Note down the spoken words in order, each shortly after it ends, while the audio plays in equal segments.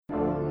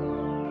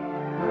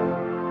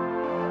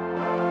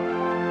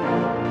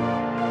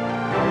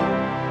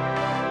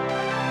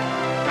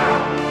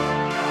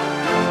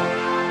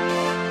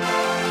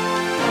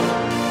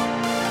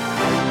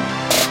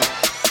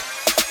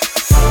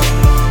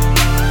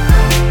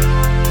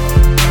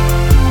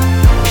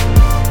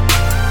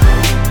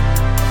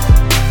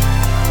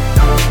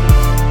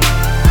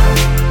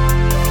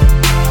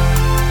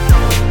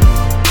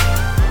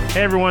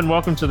Hey everyone,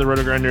 welcome to the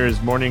Roto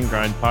Grinders Morning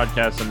Grind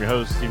Podcast. I'm your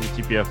host, Steve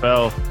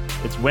TPFL.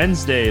 It's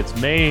Wednesday, it's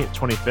May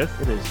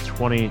 25th, it is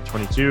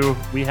 2022.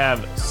 We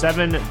have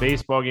 7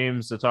 baseball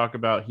games to talk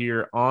about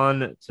here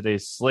on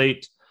today's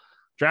slate.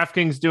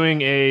 DraftKings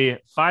doing a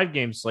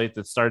 5-game slate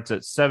that starts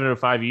at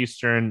 7:05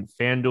 Eastern.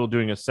 FanDuel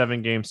doing a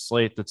 7-game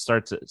slate that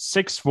starts at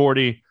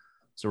 6:40.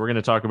 So we're going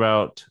to talk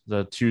about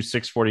the two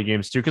 6:40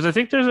 games too, because I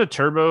think there's a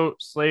turbo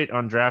slate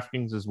on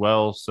DraftKings as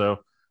well. So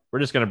we're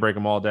just going to break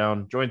them all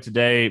down. Joined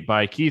today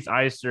by Keith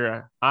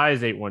Eister,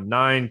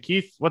 Eyes819.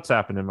 Keith, what's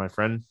happening, my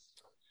friend?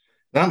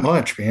 Not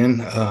much, man.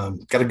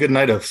 Got a good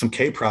night of some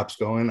K props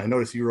going. I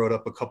noticed you wrote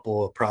up a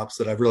couple of props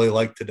that I've really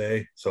liked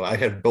today. So I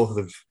had both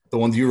of the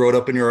ones you wrote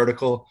up in your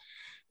article.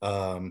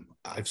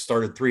 I've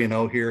started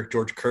 3-0 here.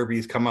 George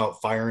Kirby's come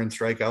out firing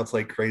strikeouts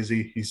like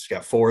crazy. He's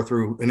got 4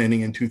 through an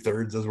inning and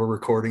 2/3 as we're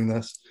recording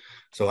this.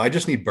 So I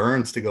just need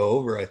Burns to go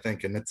over, I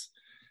think, and it's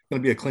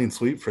going to be a clean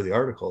sweep for the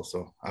article.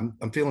 So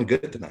I'm feeling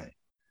good tonight.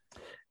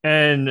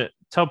 And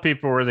tell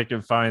people where they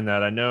can find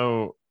that. I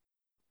know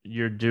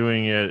you're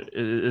doing it.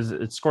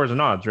 It Scores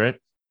and Odds, right?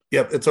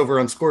 Yep, it's over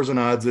on Scores and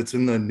Odds. It's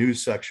in the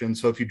news section.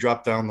 So if you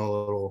drop down the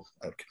little,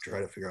 I can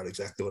try to figure out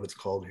exactly what it's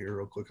called here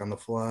real quick on the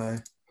fly.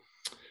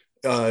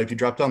 If you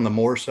drop down the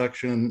more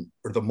section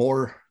or the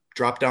more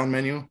drop down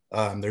menu,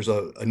 there's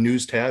a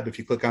news tab. If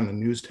you click on the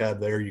news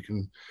tab there, you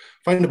can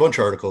find a bunch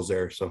of articles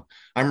there. So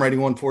I'm writing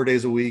one 4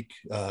 days a week.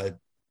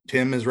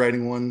 Tim is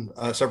writing one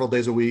several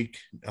days a week.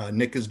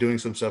 Nick is doing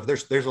some stuff.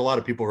 There's a lot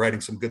of people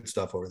writing some good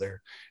stuff over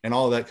there, and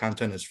all of that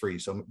content is free.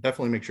 So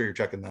definitely make sure you're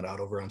checking that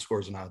out over on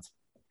Scores and Odds.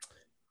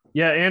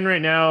 Yeah, and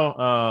right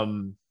now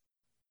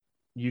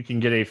you can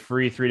get a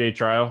free 3-day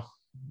trial.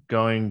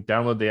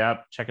 Download the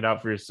app, check it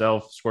out for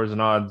yourself. Scores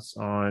and Odds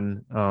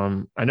on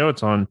I know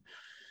it's on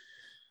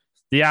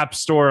the App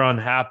Store on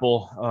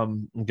Apple.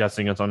 I'm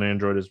guessing it's on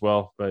Android as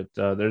well, but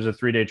there's a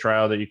 3-day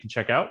trial that you can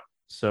check out.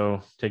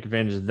 So take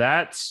advantage of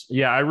that.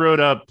 Yeah, I wrote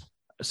up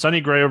Sonny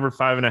Gray over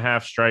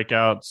 5.5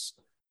 strikeouts,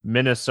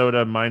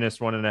 Minnesota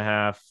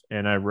 -1.5,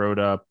 and I wrote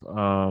up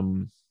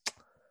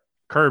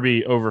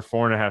Kirby over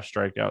 4.5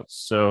 strikeouts.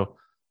 So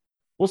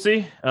we'll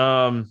see.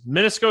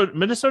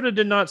 Minnesota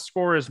did not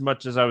score as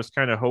much as I was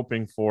kind of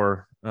hoping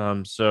for.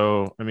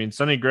 So, I mean,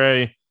 Sonny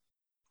Gray,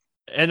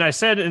 and I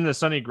said in the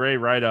Sonny Gray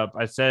write-up,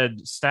 I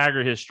said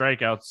stagger his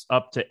strikeouts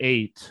up to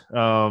 8.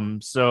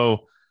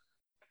 So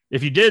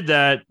if you did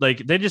that,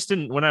 like they just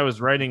didn't, when I was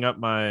writing up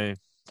my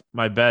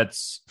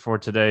bets for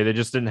today, they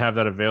just didn't have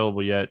that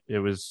available yet. It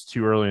was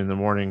too early in the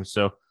morning.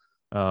 So,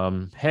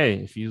 hey,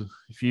 if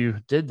you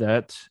did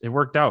that, it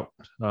worked out.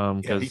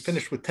 Yeah, he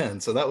finished with 10,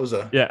 so that was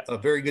a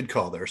very good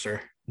call there,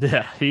 sir.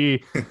 Yeah,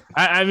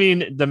 I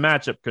mean, the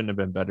matchup couldn't have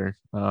been better.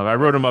 I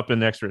wrote him up in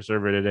the expert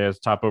survey today as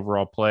top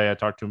overall play. I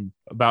talked to him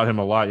about him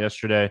a lot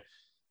yesterday.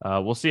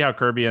 We'll see how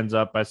Kirby ends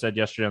up. I said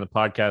yesterday on the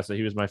podcast that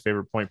he was my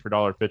favorite point per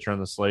dollar pitcher on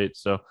the slate.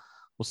 So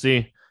we'll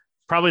see.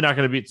 Probably not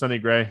going to beat Sonny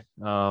Gray,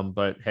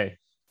 but hey,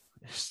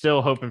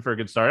 still hoping for a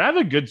good start. I have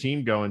a good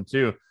team going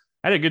too.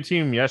 I had a good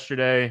team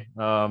yesterday.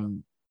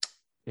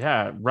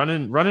 Yeah,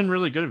 running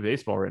really good at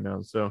baseball right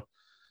now. So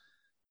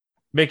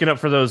making up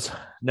for those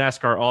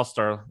NASCAR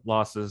All-Star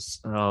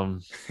losses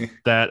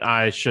that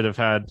I should have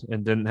had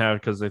and didn't have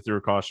because they threw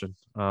a caution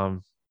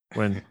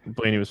when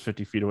Blaney was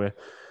 50 feet away.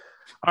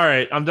 All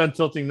right, I'm done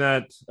tilting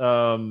that.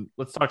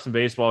 Let's talk some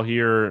baseball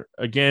here.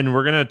 Again,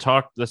 we're going to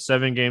talk the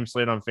 7-game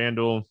slate on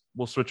FanDuel.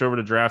 We'll switch over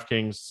to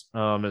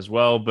DraftKings as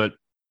well, but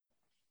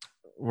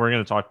we're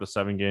going to talk the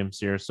 7 games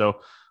here.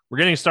 So we're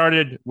getting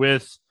started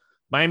with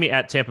Miami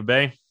at Tampa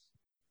Bay.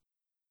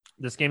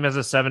 This game has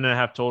a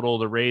 7.5 total.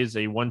 The Rays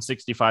a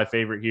 165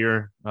 favorite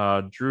here.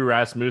 Drew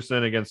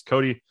Rasmussen against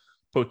Cody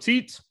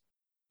Poteet.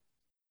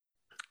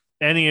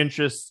 Any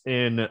interest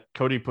in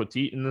Cody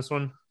Poteet in this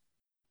one?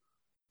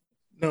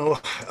 No,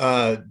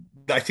 I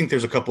think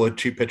there's a couple of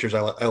cheap pitchers I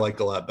like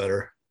a lot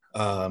better.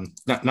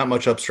 Not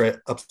much upside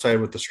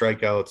with the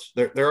strikeouts.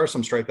 There are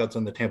some strikeouts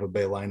in the Tampa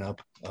Bay lineup,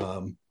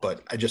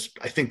 but I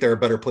think there are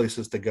better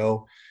places to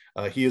go.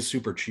 He is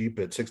super cheap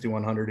at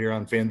 6,100 here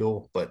on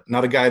FanDuel, but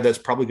not a guy that's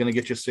probably going to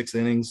get you 6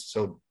 innings.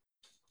 So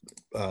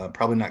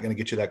probably not going to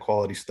get you that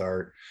quality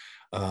start,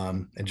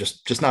 and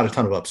just not a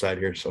ton of upside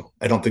here. So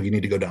I don't think you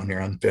need to go down here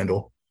on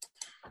FanDuel.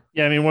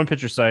 Yeah, I mean, one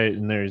pitcher site,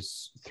 and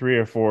there's 3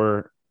 or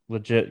 4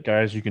 legit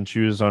guys you can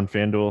choose on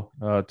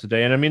FanDuel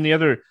today. And I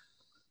mean,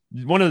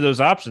 one of those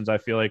options I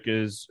feel like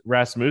is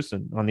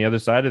Rasmussen on the other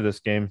side of this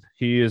game.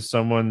 He is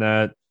someone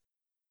that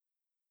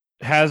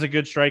has a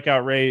good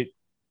strikeout rate.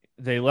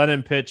 They let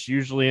him pitch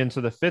usually into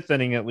the 5th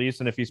inning at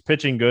least. And if he's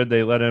pitching good,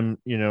 they let him,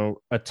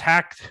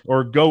 attack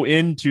or go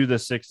into the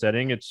 6th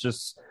inning. It's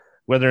just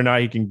whether or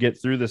not he can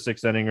get through the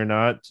 6th inning or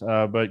not.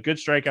 But good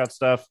strikeout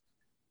stuff.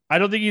 I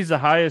don't think he's the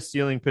highest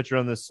ceiling pitcher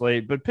on this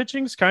slate, but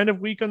pitching's kind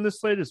of weak on this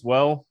slate as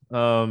well. So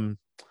on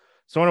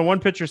a one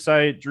pitcher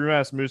site, Drew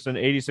Rasmussen,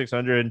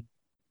 8,600.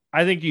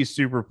 I think he's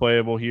super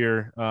playable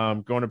here,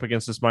 going up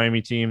against this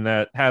Miami team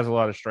that has a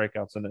lot of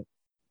strikeouts in it.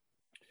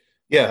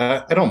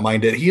 Yeah, I don't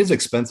mind it. He is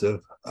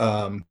expensive,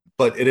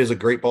 but it is a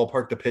great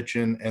ballpark to pitch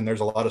in, and there's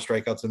a lot of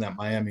strikeouts in that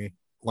Miami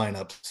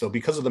lineup. So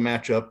because of the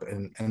matchup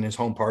and his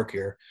home park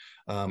here,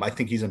 I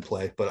think he's in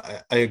play.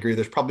 But I agree.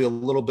 There's probably a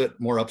little bit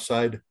more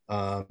upside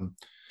on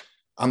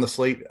the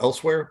slate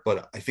elsewhere,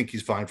 but I think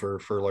he's fine for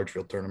large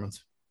field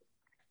tournaments.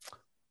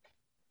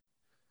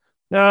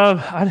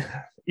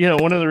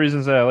 One of the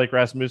reasons that I like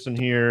Rasmussen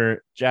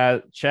here,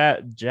 Jazz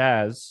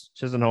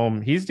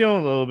Chisenholm, he's dealing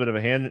with a little bit of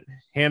a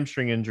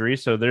hamstring injury,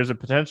 so there's a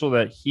potential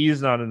that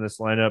he's not in this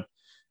lineup.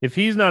 If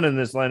he's not in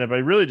this lineup, I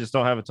really just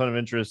don't have a ton of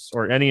interest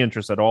or any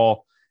interest at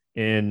all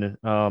in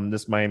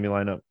this Miami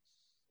lineup.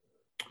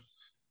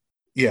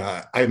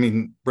 Yeah, I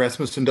mean,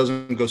 Rasmussen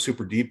doesn't go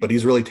super deep, but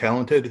he's really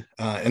talented,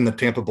 and the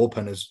Tampa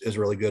bullpen is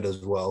really good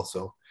as well.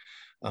 So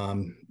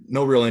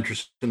no real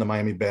interest in the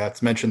Miami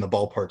bats. Mentioned the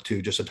ballpark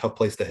too, just a tough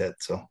place to hit.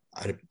 So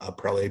I'll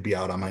probably be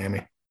out on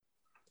Miami.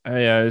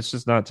 Yeah, it's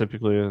just not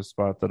typically a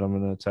spot that I'm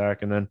going to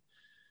attack. And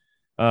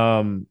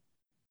then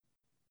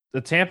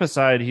the Tampa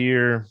side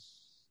here,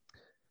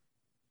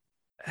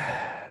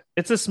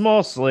 it's a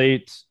small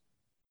slate.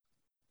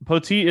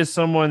 Poteet is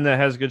someone that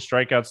has good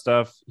strikeout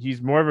stuff.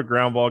 He's more of a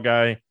ground ball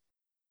guy.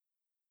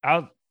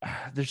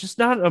 There's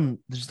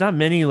not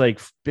many like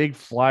big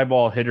fly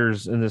ball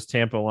hitters in this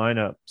Tampa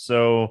lineup.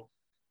 So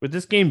with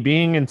this game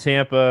being in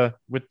Tampa,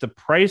 with the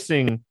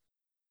pricing,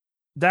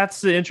 that's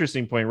the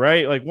interesting point,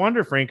 right? Like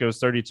Wander Franco is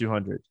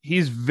 3,200.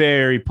 He's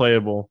very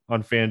playable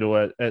on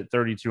FanDuel at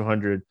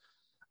 3,200.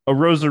 A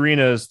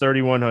Rosarina is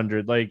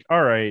 3,100. Like,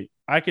 all right,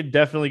 I could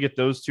definitely get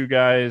those two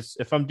guys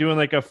if I'm doing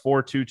like a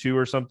 4-2-2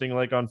 or something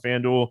like on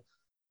FanDuel.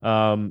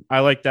 I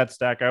like that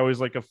stack. I always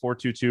like a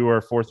 4-2-2 or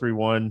a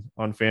 4-3-1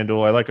 on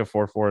FanDuel. I like a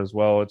 4-4 as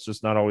well. It's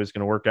just not always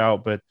going to work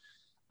out, but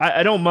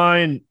I don't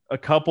mind a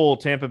couple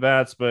Tampa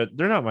bats, but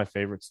they're not my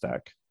favorite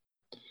stack.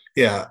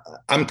 Yeah,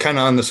 I'm kind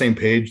of on the same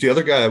page. The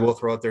other guy I will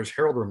throw out there is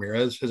Harold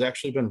Ramirez. Has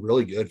actually been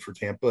really good for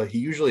Tampa. He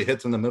usually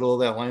hits in the middle of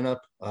that lineup,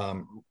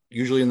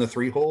 usually in the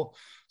 3-hole.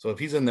 So if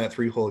he's in that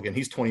 3-hole again,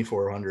 he's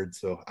 2,400.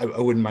 So I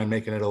wouldn't mind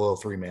making it a little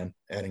 3-man,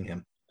 adding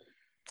him.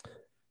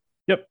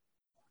 Yep.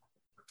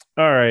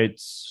 All right.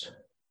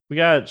 We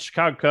got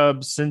Chicago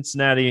Cubs,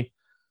 Cincinnati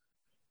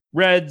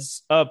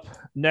Reds up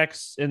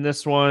next in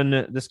this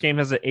one. This game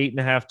has an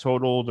 8.5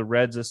 total. The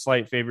Reds a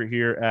slight favorite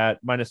here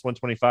at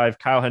 -125.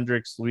 Kyle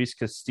Hendricks, Luis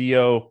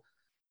Castillo.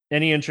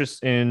 Any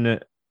interest in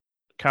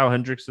Kyle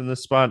Hendricks in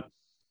this spot?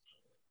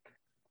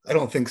 I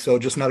don't think so.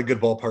 Just not a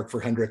good ballpark for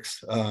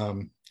Hendricks.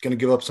 Going to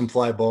give up some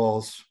fly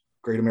balls.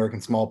 Great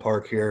American small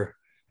park here.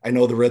 I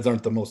know the Reds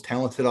aren't the most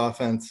talented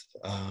offense.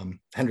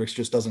 Hendricks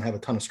just doesn't have a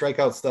ton of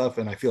strikeout stuff,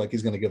 and I feel like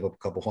he's going to give up a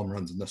couple home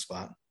runs in this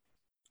spot.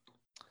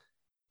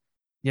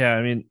 Yeah,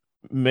 I mean,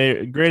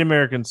 Great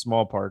American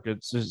small park.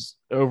 It's just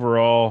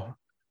overall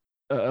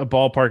a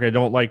ballpark I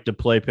don't like to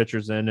play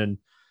pitchers in. And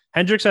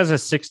Hendricks has a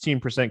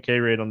 16% K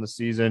rate on the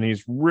season.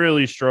 He's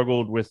really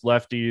struggled with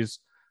lefties.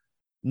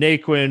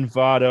 Naquin,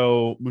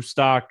 Votto,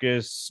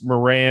 Moustakas,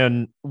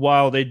 Moran,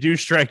 while they do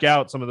strike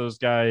out some of those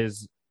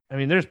guys, I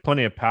mean, there's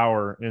plenty of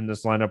power in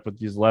this lineup with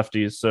these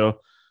lefties. So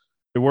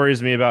it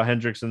worries me about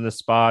Hendricks in this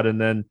spot. And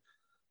then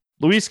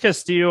Luis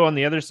Castillo on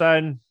the other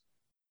side,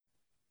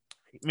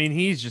 I mean,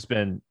 his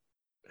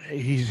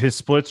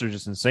splits are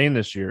just insane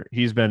this year.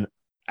 He's been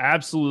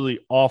absolutely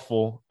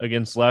awful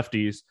against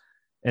lefties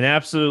and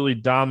absolutely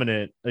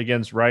dominant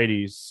against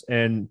righties.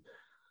 And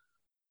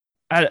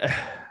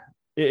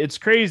it's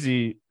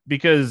crazy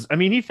because, I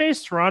mean, he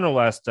faced Toronto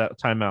last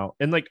time out.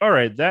 And like, all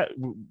right, that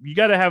you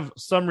got to have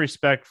some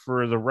respect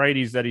for the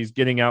righties that he's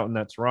getting out in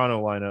that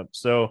Toronto lineup.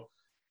 So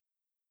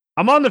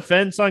I'm on the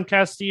fence on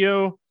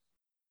Castillo.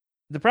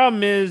 The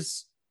problem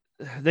is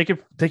they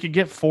could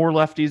get 4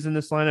 lefties in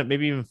this lineup,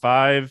 maybe even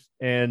 5.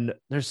 And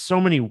there's so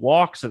many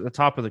walks at the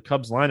top of the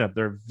Cubs lineup.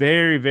 They're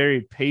very,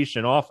 very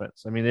patient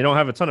offense. I mean, they don't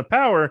have a ton of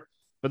power,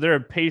 but they're a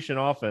patient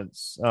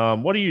offense.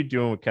 What are you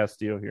doing with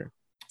Castillo here?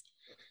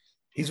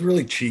 He's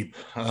really cheap.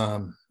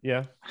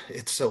 Yeah.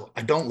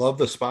 I don't love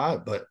the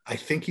spot, but I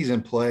think he's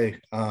in play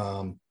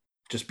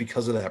just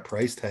because of that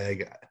price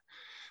tag.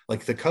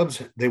 Like the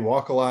Cubs, they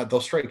walk a lot.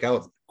 They'll strike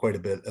out quite a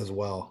bit as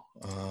well.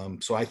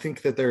 So I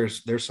think that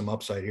there's some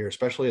upside here,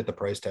 especially at the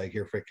price tag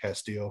here for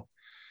Castillo.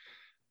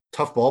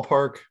 Tough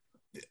ballpark.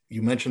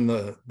 You mentioned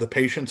the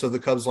patience of the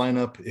Cubs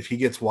lineup. If he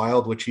gets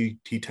wild, which he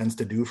tends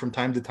to do from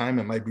time to time,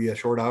 it might be a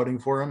short outing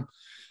for him.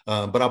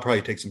 But I'll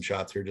probably take some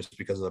shots here just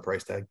because of the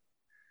price tag.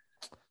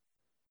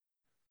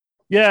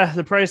 Yeah,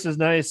 the price is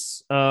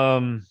nice.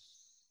 Cubs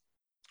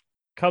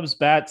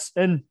bats,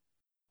 and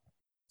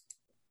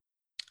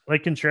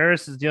like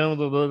Contreras is dealing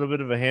with a little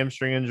bit of a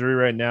hamstring injury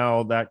right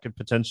now that could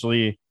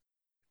potentially,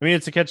 I mean,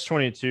 it's a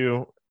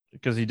catch-22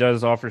 because he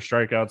does offer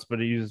strikeouts, but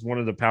he's one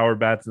of the power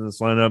bats in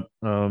this lineup.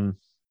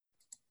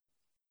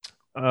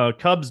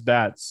 Cubs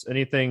bats,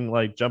 anything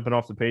like jumping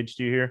off the page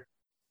to you here?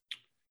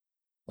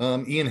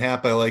 Ian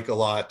Happ I like a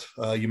lot.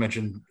 You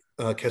mentioned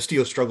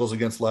Castillo struggles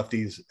against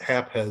lefties.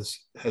 Happ has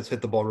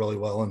hit the ball really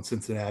well in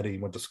Cincinnati. He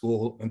went to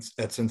school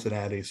at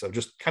Cincinnati, so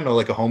just kind of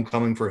like a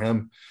homecoming for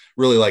him.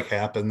 Really like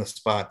Happ in the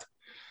spot.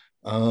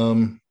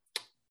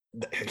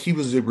 He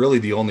was really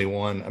the only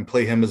one. I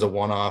play him as a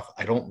one-off.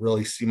 I don't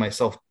really see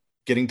myself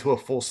getting to a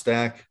full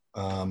stack.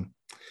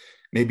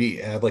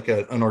 Maybe add like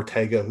an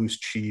Ortega who's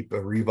cheap,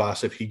 a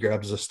Rivas if he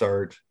grabs a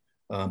start.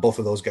 Both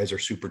of those guys are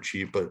super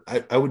cheap, but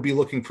I would be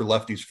looking for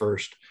lefties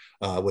first,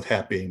 with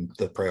Hat being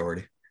the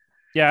priority.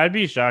 Yeah, I'd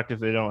be shocked if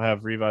they don't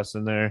have Rivas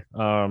in there.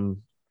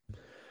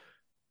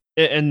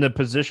 And the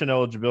position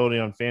eligibility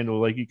on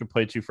FanDuel, like you could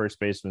play two first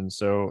basemen.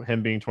 So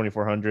him being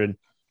 2,400.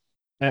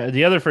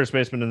 The other first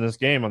baseman in this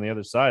game on the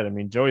other side, I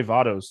mean, Joey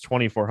Votto's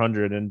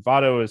 2,400. And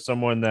Votto is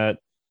someone that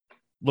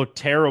looked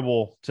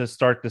terrible to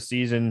start the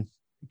season,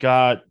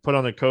 got put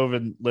on the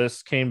COVID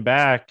list, came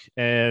back,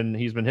 and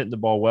he's been hitting the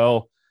ball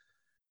well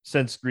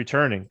since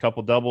returning.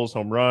 Couple doubles,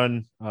 home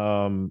run.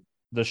 The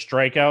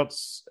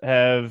strikeouts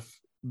have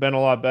been a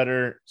lot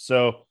better.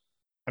 So,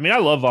 I mean, I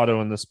love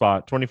Votto in this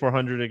spot.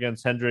 2,400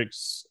 against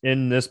Hendricks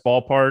in this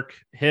ballpark.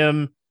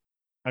 Him,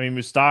 I mean,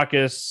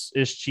 Moustakas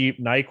is cheap.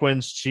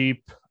 Nyquin's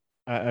cheap.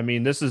 I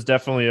mean, this is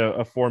definitely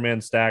a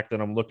four-man stack that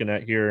I'm looking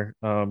at here,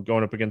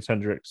 going up against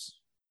Hendricks.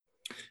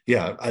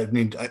 Yeah, I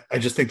mean, I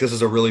just think this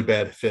is a really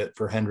bad fit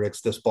for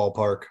Hendricks, this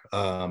ballpark.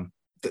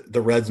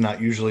 The Reds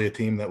not usually a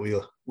team that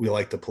we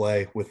like to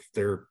play with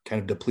their kind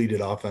of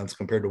depleted offense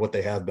compared to what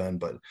they have been,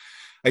 but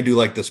I do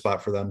like this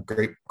spot for them.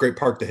 Great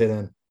park to hit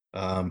in.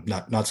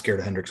 Not scared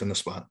of Hendricks in this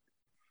spot.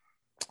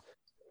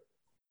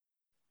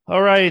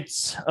 All right.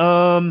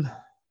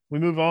 We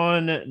move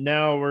on.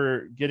 Now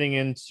we're getting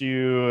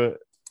into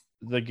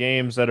the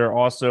games that are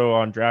also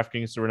on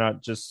DraftKings. So we're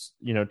not just,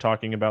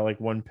 talking about like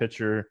one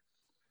pitcher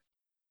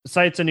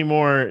sites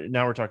anymore.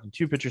 Now we're talking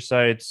two pitcher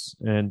sites,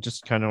 and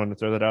just kind of want to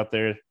throw that out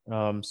there.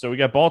 So we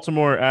got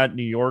Baltimore at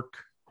New York.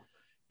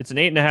 It's an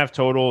 8.5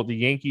 total. The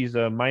Yankees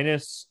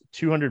minus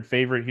 200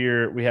 favorite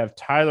here. We have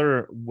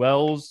Tyler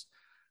Wells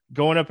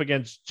going up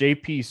against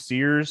JP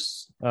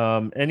Sears.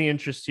 Any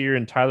interest here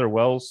in Tyler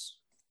Wells?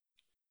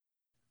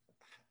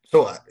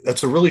 So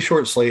that's a really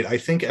short slate. I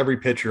think every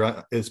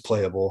pitcher is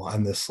playable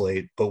on this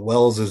slate, but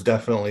Wells is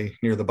definitely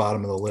near the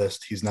bottom of the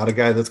list. He's not a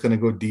guy that's going to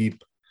go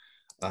deep.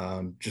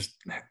 Just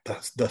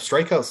the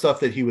strikeout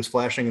stuff that he was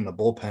flashing in the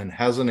bullpen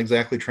hasn't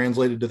exactly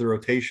translated to the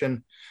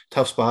rotation.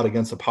 Tough spot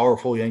against a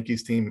powerful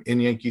Yankees team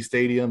in Yankee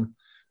Stadium.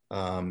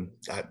 I'll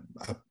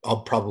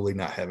probably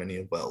not have any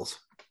of Wells.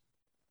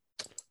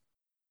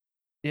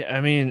 Yeah, I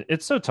mean,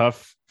 it's so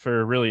tough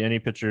for really any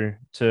pitcher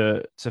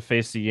to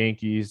face the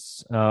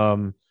Yankees.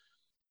 So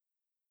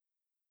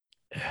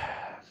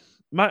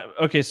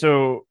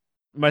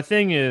my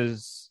thing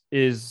is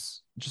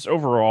just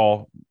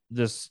overall,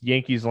 this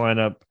Yankees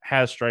lineup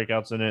has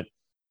strikeouts in it,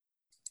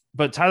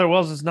 but Tyler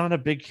Wells is not a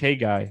big K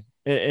guy,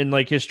 and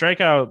like his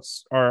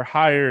strikeouts are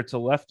higher to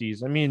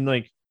lefties. I mean,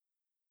 like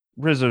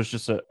Rizzo's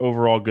just an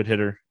overall good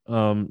hitter.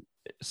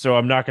 So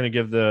I'm not going to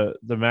give the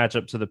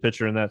matchup to the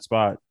pitcher in that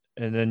spot.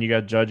 And then you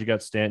got Judge, you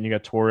got Stanton, you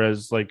got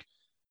Torres. Like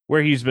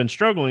where he's been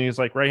struggling is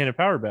like right-handed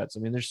power bats.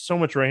 I mean, there's so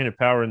much right-handed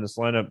power in this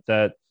lineup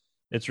that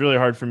it's really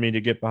hard for me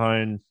to get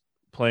behind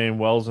playing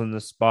Wells in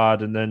this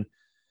spot. And then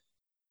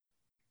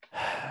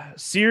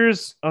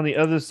Sears on the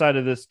other side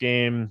of this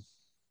game.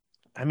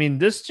 I mean,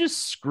 this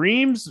just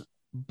screams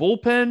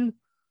bullpen.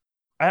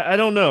 I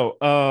don't know.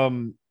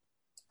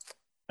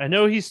 I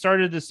know he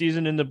started the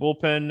season in the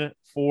bullpen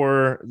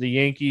for the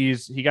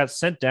Yankees. He got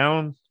sent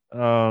down.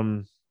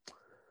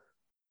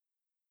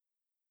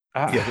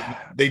 Yeah,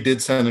 they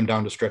did send him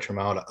down to stretch him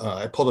out.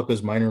 I pulled up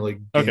his minor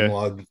league game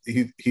log.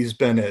 He's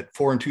been at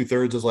 4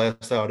 2/3 his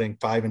last outing,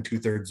 5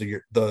 2/3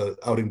 the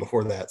outing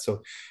before that.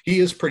 So he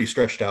is pretty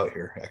stretched out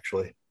here,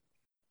 actually.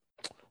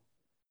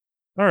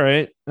 All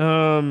right.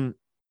 I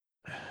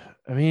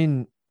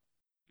mean,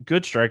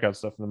 good strikeout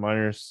stuff in the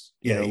minors.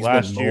 Yeah,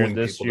 last year,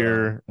 this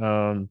year.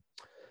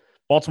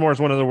 Baltimore is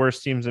one of the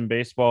worst teams in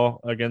baseball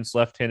against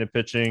left-handed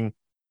pitching.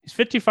 He's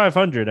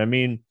 5,500. I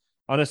mean,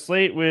 on a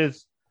slate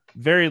with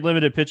very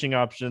limited pitching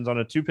options on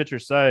a two-pitcher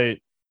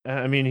site,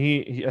 I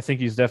mean, I think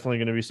he's definitely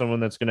going to be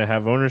someone that's going to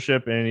have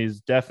ownership, and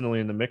he's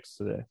definitely in the mix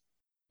today.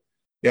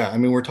 Yeah, I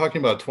mean, we're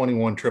talking about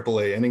 21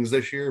 AAA innings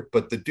this year,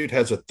 but the dude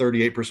has a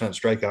 38%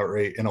 strikeout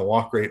rate and a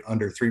walk rate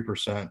under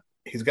 3%.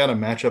 He's got a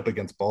matchup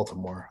against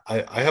Baltimore.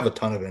 I have a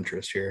ton of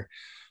interest here.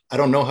 I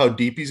don't know how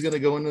deep he's going to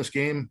go in this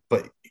game,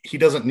 but he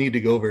doesn't need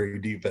to go very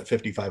deep at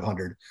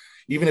 5,500.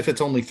 Even if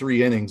it's only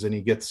 3 innings and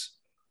he gets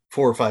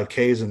 4 or 5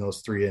 Ks in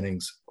those 3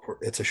 innings,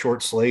 it's a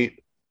short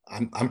slate.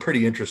 I'm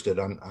pretty interested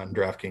on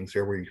DraftKings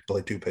here where you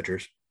play two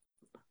pitchers.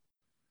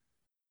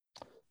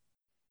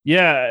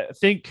 Yeah, I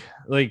think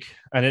like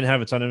I didn't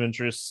have a ton of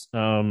interest.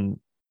 I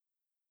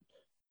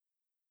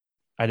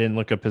didn't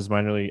look up his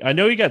minor league. I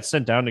know he got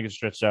sent down to get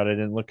stretched out. I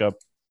didn't look up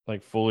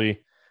like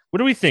fully. What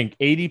do we think?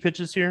 80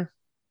 pitches here?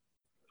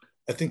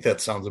 I think that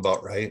sounds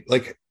about right.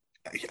 Like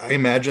I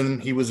imagine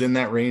he was in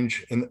that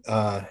range in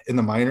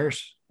the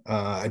minors.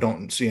 I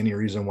don't see any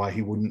reason why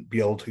he wouldn't be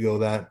able to go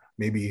that.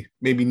 Maybe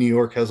New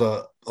York has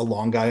a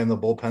long guy in the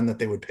bullpen that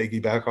they would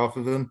piggyback off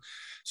of him.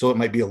 So it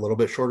might be a little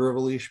bit shorter of a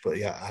leash, but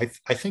yeah,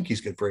 I think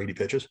he's good for 80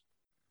 pitches.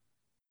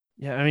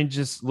 Yeah, I mean,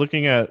 just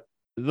looking at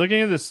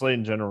this slate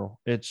in general,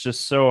 it's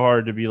just so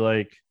hard to be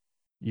like,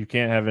 you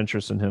can't have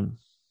interest in him.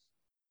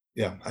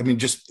 Yeah, I mean,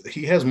 just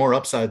he has more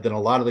upside than a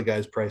lot of the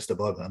guys priced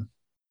above him.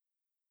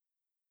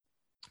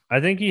 I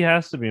think he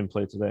has to be in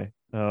play today.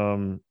 I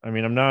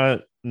mean, I'm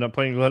not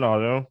playing Glenn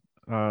Otto.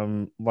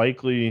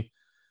 Likely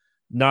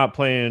not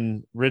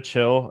playing Rich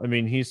Hill. I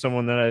mean, he's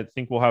someone that I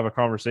think we'll have a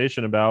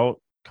conversation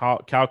about. Cal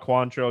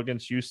Quantrill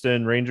against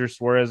Houston, Ranger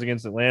Suarez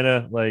against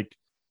Atlanta. Like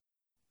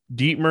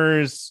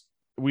Dietmers,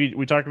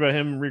 we talked about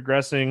him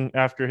regressing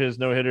after his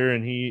no hitter,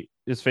 and he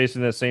is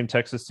facing that same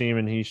Texas team,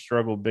 and he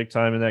struggled big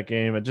time in that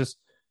game.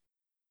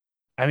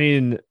 I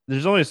mean,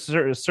 there's only a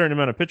certain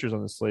amount of pitchers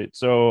on the slate,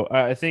 so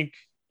I think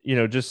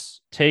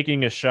just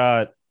taking a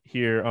shot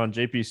here on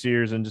JP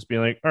Sears and just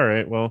being like, all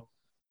right, well,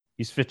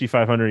 he's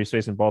 5,500. He's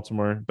facing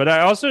Baltimore. But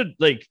I also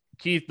like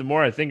Keith. The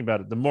more I think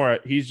about it, the more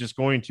he's just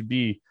going to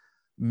be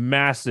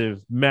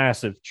massive,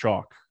 massive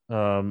chalk.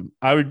 I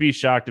would be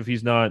shocked if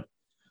he's not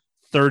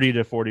 30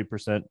 to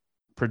 40%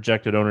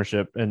 projected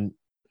ownership, and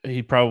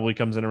he probably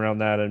comes in around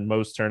that in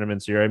most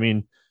tournaments here. I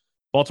mean,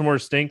 Baltimore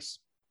stinks,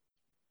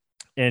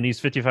 and he's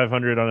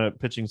 5,500 on a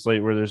pitching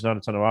slate where there's not a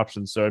ton of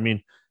options. So, I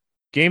mean,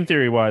 game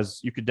theory wise,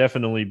 you could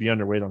definitely be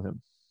underweight on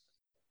him.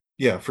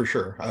 Yeah, for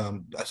sure.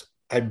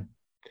 I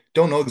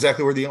don't know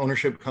exactly where the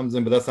ownership comes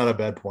in, but that's not a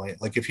bad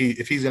point. Like if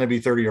he's going to be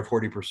 30 or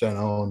 40%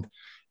 owned,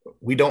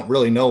 we don't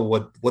really know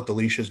what the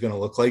leash is going to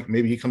look like.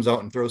 Maybe he comes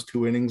out and throws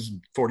 2 innings,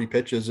 40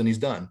 pitches, and he's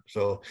done.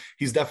 So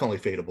he's definitely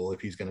fadeable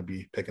if he's going to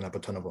be picking up a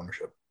ton of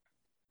ownership.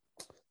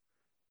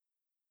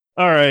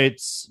 All right,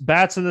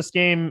 bats in this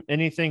game.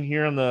 Anything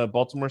here on the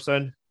Baltimore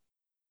side?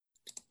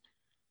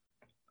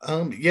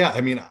 Yeah, I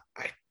mean,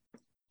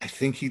 I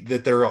think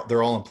that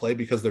they're all in play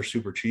because they're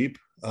super cheap.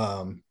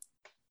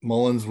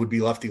 Mullins would be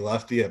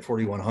lefty at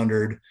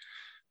 4,100.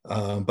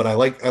 But I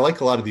like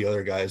a lot of the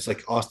other guys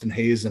like Austin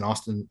Hayes and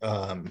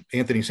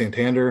Anthony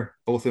Santander,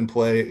 both in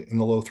play in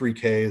the low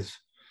 3Ks.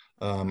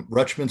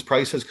 Rutschman's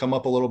price has come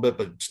up a little bit,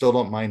 but still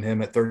don't mind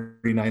him at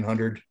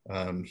 3,900.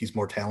 He's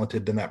more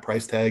talented than that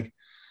price tag.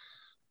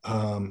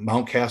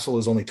 Mountcastle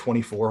is only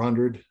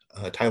 2,400.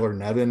 Tyler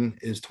Nevin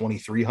is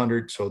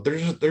 2,300. So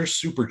they're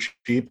super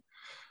cheap.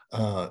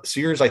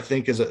 Sears, I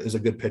think, is a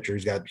good pitcher.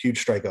 He's got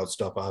huge strikeout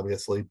stuff,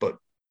 obviously, but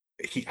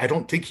I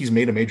don't think he's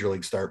made a major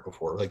league start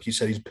before. Like you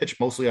said, he's pitched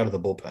mostly out of the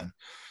bullpen.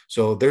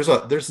 So there's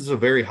a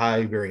very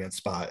high variance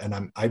spot,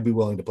 and I'd be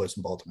willing to play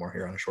some Baltimore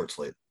here on a short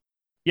slate.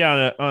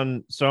 Yeah,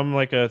 so I'm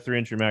like a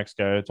 3-inch max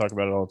guy. I talk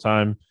about it all the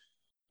time.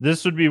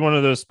 This would be one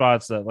of those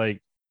spots that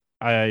like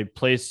I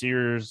play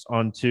Sears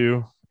on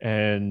 2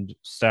 and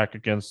stack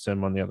against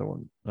him on the other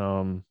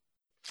one.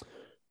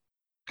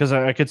 Because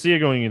I could see it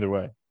going either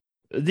way.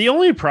 The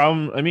only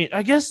problem, I mean,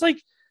 I guess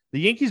like the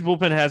Yankees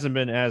bullpen hasn't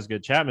been as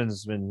good.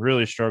 Chapman's been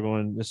really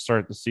struggling to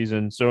start the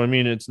season. So, I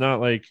mean, it's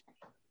not like,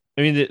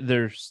 I mean,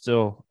 they're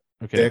still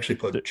okay. They actually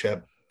put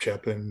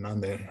Chapman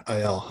on the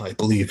IL, I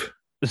believe.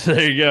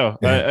 There you go.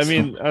 Yeah, I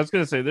mean, I was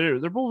going to say their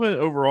bullpen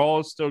overall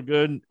is still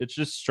good. It's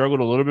just struggled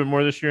a little bit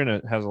more this year, and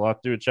it has a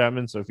lot to do with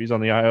Chapman. So if he's on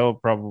the IL,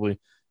 it probably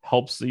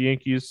helps the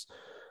Yankees.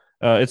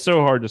 It's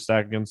so hard to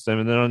stack against them.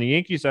 And then on the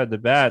Yankee side, the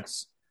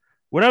bats,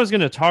 what I was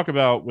going to talk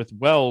about with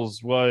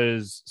Wells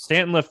was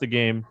Stanton left the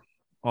game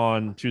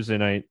on Tuesday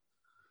night,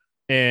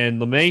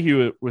 and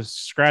LeMahieu was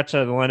scratched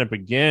out of the lineup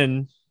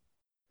again.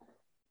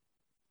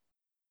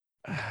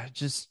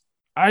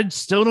 I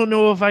still don't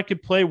know if I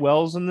could play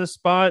Wells in this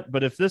spot,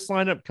 but if this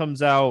lineup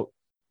comes out,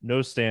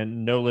 no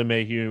Stanton, no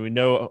LeMahieu, we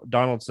know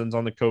Donaldson's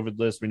on the COVID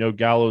list, we know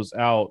Gallo's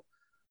out.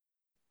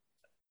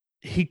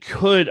 He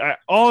could.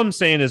 All I'm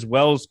saying is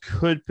Wells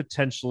could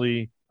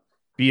potentially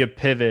be a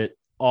pivot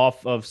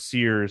off of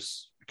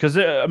Sears because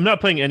I'm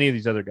not playing any of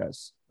these other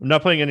guys. I'm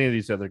not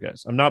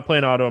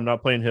playing Otto. I'm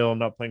not playing Hill. I'm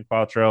not playing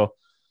Quatrell.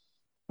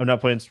 I'm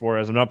not playing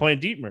Suarez. I'm not playing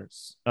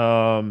Dietmers.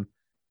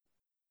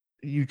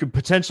 You could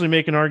potentially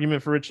make an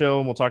argument for Rich Hill,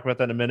 and we'll talk about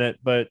that in a minute.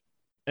 But,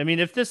 I mean,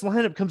 if this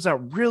lineup comes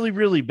out really,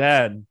 really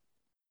bad,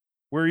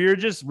 where you're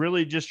just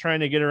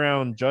trying to get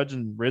around Judge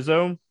and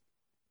Rizzo,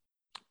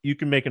 you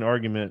can make an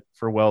argument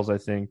for Wells, I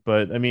think.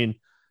 But, I mean,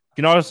 you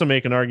can also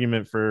make an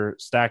argument for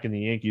stacking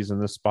the Yankees in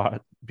this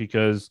spot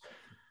because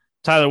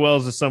Tyler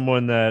Wells is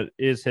someone that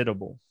is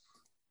hittable.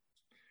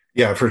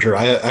 Yeah, for sure.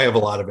 I have a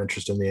lot of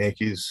interest in the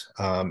Yankees.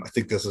 I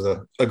think this is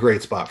a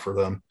great spot for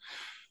them.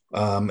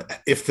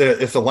 If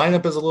the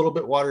lineup is a little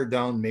bit watered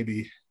down,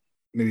 maybe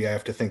I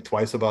have to think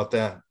twice about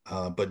that.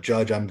 But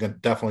Judge, I'm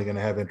definitely going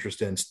to have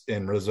interest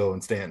in Rizzo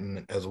and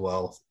Stanton as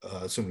well,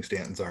 assuming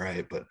Stanton's all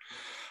right. But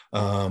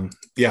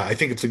yeah, I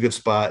think it's a good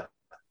spot.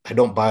 I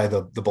don't buy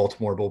the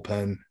Baltimore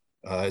bullpen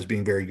as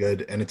being very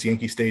good, and it's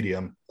Yankee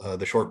Stadium,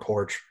 the short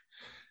porch,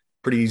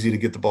 pretty easy to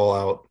get the ball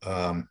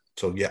out.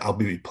 So yeah, I'll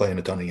be playing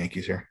a ton of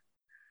Yankees here.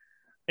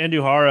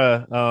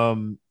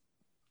 Andujar,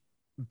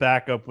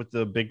 back up with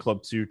the big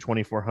club to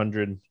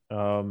 2,400.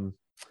 Love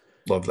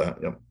that.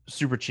 Yep.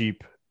 Super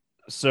cheap.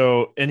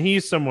 So, and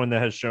he's someone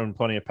that has shown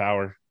plenty of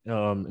power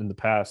in the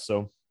past.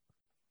 So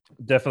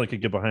definitely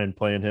could get behind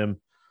playing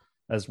him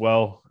as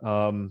well.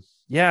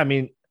 Yeah, I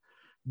mean,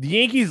 the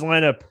Yankees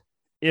lineup,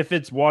 if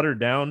it's watered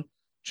down,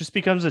 just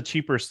becomes a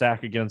cheaper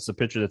stack against a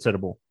pitcher that's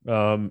hittable.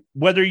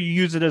 Whether you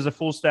use it as a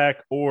full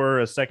stack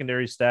or a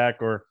secondary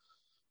stack, or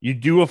you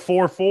do a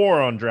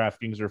 4-4 on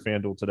DraftKings or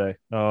FanDuel today.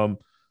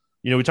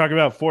 We talk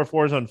about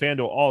 4-4s on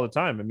FanDuel all the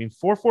time. I mean,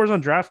 4-4s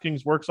on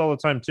DraftKings works all the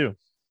time too.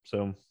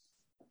 So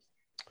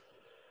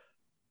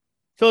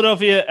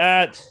Philadelphia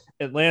at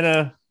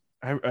Atlanta.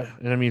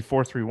 And I mean,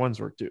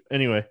 4-3-1s work too.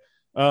 Anyway,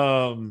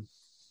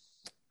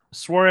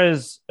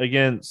 Suarez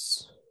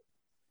against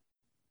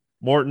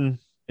Morton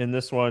in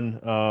this one.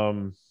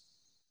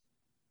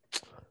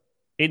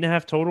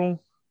 8.5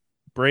 total.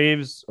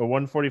 Braves a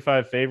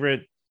 145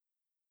 favorite.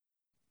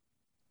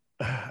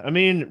 I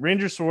mean,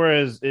 Ranger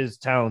Suarez is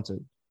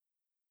talented.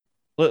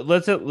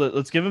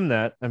 Let's give him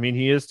that. I mean,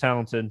 he is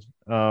talented.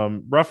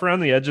 Rough around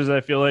the edges,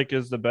 I feel like,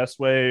 is the best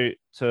way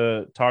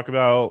to talk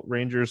about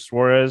Rangers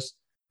Suarez.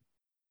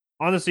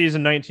 On the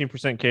season,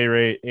 19% K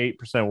rate,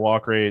 8%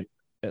 walk rate.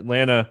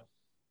 Atlanta,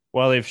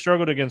 while they've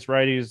struggled against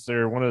righties,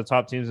 they're one of the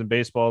top teams in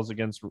baseballs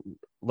against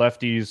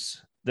lefties.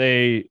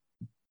 They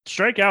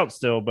strike out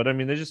still, but I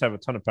mean, they just have a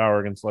ton of power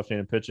against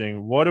left-handed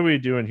pitching. What are we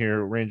doing here,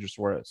 Ranger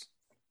Suarez?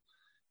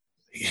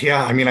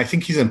 Yeah, I mean, I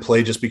think he's in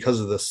play just because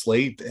of the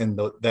slate and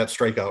that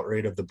strikeout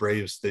rate of the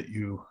Braves that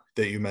you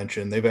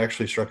mentioned. They've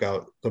actually struck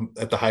out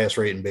at the highest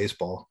rate in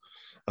baseball,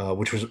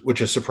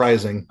 which is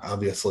surprising,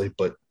 obviously.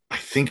 But I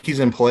think he's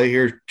in play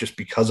here just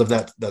because of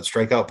that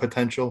strikeout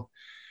potential.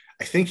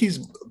 I think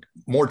he's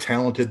more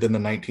talented than the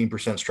 19%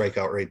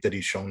 strikeout rate that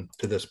he's shown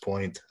to this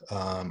point.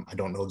 I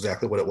don't know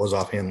exactly what it was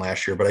offhand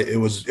last year, but it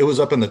was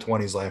up in the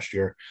 20s last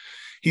year.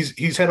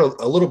 He's had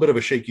a little bit of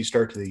a shaky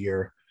start to the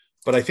year,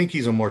 but I think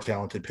he's a more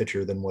talented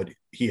pitcher than what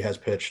he has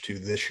pitched to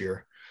this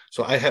year.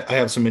 So I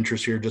have some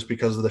interest here just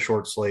because of the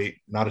short slate,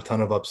 not a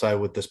ton of upside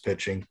with this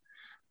pitching.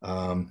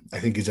 I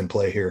think he's in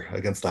play here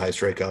against the high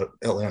strikeout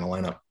Atlanta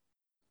lineup.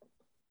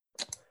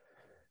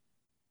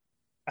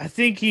 I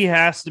think he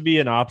has to be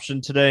an option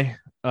today.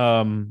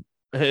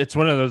 It's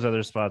one of those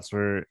other spots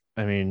where,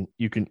 I mean,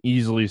 you can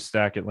easily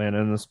stack Atlanta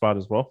in this spot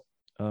as well.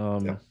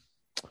 Yeah.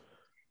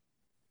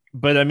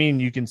 But I mean,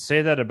 you can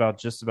say that about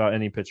just about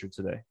any pitcher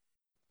today.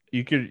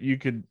 You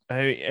could.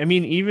 I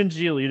mean, even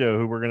Giolito,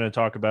 who we're going to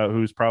talk about,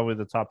 who's probably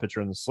the top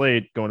pitcher in the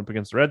slate going up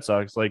against the Red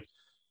Sox, like,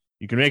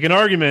 you can make an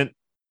argument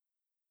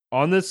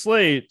on this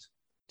slate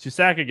to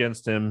stack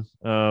against him.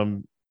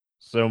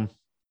 So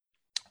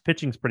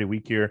pitching's pretty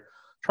weak here.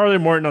 Charlie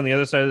Morton on the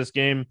other side of this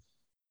game.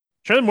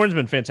 Charlie Morton's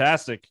been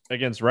fantastic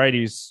against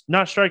righties,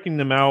 not striking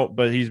them out,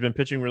 but he's been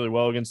pitching really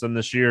well against them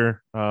this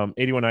year.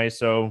 81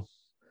 ISO.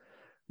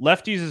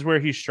 Lefties is where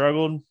he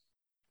struggled.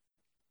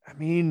 I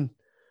mean,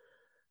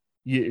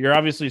 you're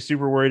obviously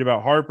super worried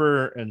about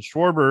Harper and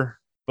Schwarber,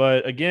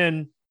 but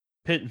again,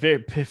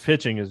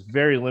 pitching is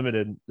very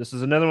limited. This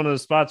is another one of the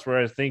spots where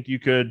I think you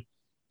could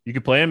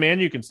play him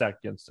and you can stack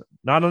against him.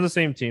 Not on the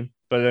same team,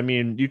 but I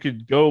mean, you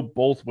could go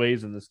both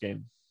ways in this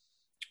game.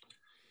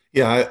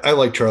 Yeah, I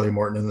like Charlie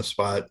Morton in the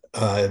spot.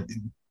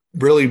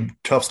 Really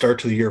tough start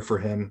to the year for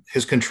him.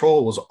 His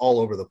control was all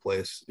over the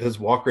place. His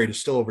walk rate is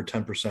still over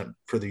 10%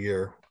 for the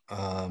year.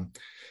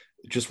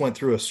 Just went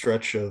through a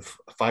stretch of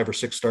 5 or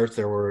 6 starts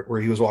there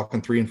where he was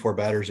walking 3 and 4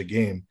 batters a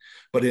game.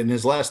 But in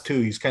his last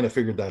 2, he's kind of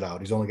figured that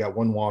out. He's only got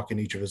 1 walk in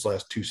each of his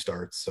last 2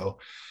 starts. So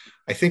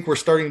I think we're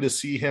starting to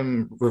see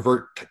him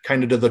revert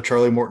kind of to the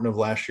Charlie Morton of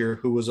last year,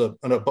 who was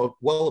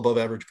well above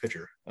average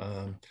pitcher.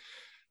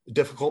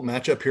 Difficult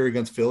matchup here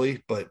against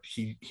Philly, but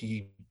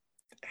he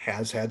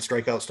has had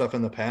strikeout stuff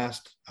in the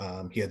past.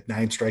 He had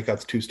 9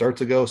 strikeouts 2 starts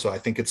ago, so I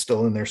think it's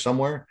still in there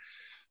somewhere.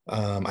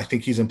 I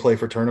think he's in play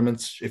for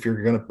tournaments. If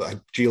you're going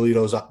to,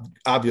 Giolito's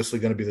obviously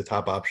going to be the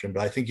top option,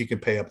 but I think you can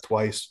pay up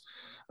twice,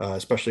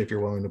 especially if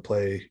you're willing to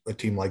play a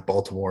team like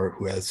Baltimore,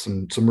 who has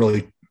some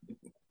really,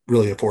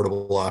 really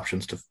affordable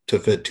options to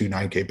fit 2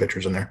 9K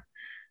pitchers in there.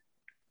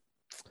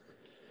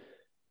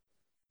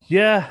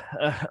 Yeah.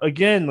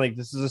 Again, like,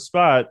 this is a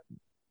spot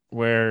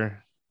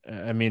where,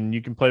 I mean,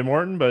 you can play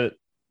Morton, but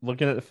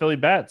looking at the Philly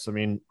bats, I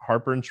mean,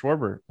 Harper and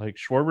Schwarber, like,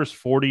 Schwarber's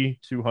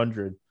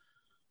 4,200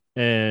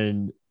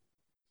 and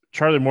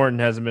Charlie Morton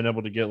hasn't been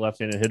able to get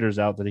left-handed hitters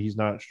out that he's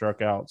not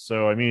struck out.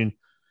 So, I mean,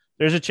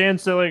 there's a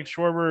chance that, like,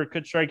 Schwarber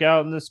could strike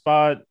out in this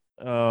spot.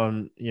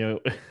 I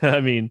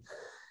mean,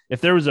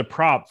 if there was a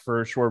prop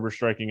for Schwarber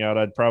striking out,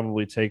 I'd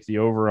probably take the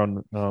over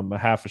on a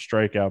half a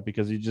strikeout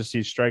because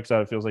he strikes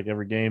out, it feels like,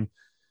 every game.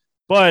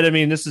 But, I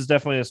mean, this is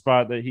definitely a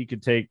spot that he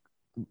could take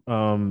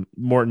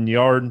Morton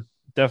yard,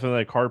 definitely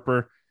like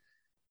Harper.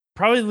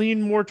 Probably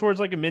lean more towards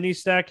like a mini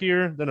stack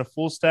here than a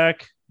full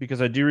stack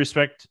because I do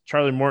respect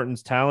Charlie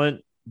Morton's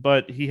talent,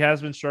 but he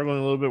has been struggling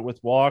a little bit with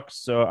walks.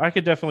 So I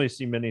could definitely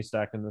see mini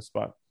stack in this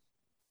spot.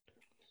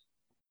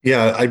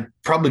 Yeah, I'm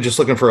probably just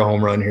looking for a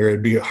home run here.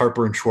 It'd be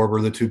Harper and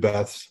Schwarber, the 2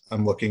 bets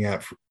I'm looking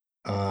at.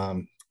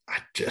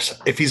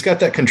 If he's got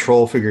that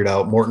control figured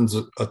out, Morton's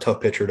a tough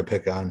pitcher to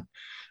pick on.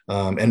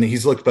 And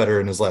he's looked better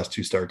in his last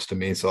 2 starts to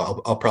me. So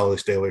I'll probably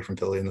stay away from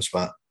Philly in the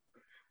spot.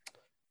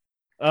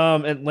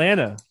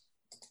 Atlanta.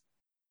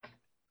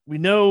 We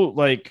know,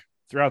 like,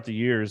 throughout the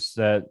years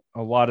that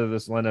a lot of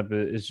this lineup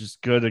is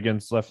just good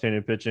against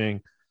left-handed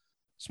pitching.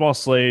 Small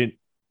slate,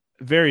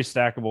 very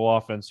stackable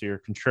offense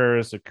here.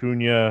 Contreras,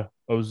 Acuna,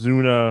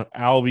 Ozuna,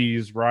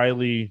 Albies,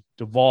 Riley,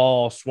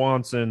 Duvall,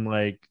 Swanson.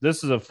 Like,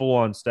 this is a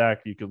full-on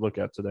stack you could look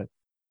at today.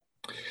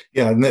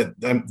 Yeah,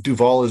 and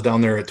Duvall is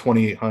down there at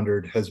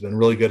 2,800. Has been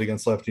really good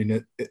against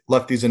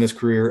lefties in his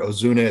career.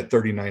 Ozuna at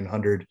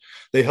 3,900.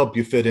 They help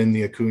you fit in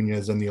the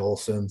Acuñas and the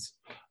Olsons.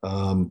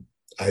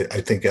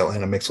 I think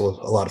Atlanta makes a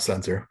lot of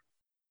sense here.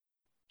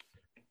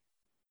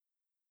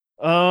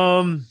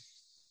 Um,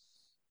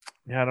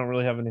 yeah, I don't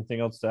really have anything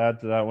else to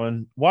add to that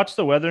one. Watch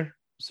the weather.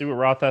 See what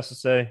Roth has to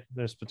say.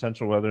 There's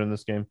potential weather in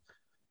this game.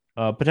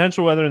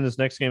 Potential weather in this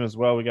next game as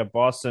well. We got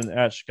Boston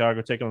at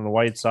Chicago taking on the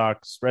White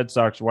Sox. Red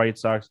Sox, White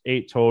Sox,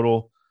 8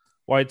 total.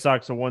 White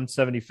Sox a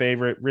 170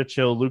 favorite. Rich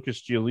Hill,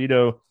 Lucas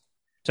Giolito.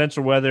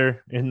 Potential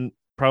weather in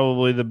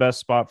probably the best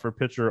spot for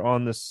pitcher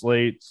on this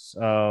slate.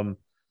 But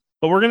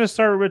we're going to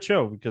start with Rich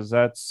Hill because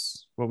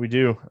that's what we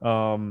do.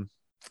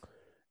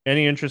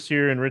 Any interest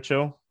here in Rich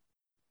Hill?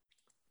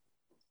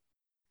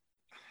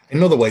 I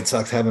know the White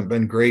Sox haven't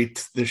been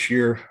great this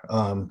year.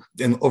 And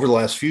over the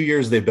last few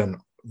years, they've been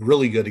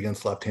really good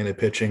against left-handed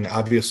pitching.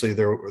 Obviously,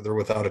 they're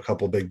without a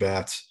couple big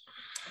bats.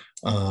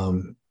 I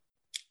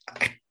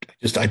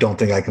don't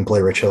think I can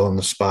play Rich Hill in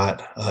the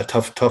spot.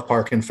 Tough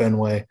park in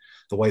Fenway.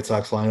 The White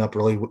Sox line up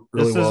really well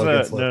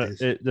against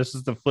lefties. This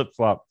is the flip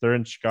flop. They're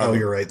in Chicago. Oh,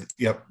 you're right.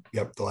 Yep.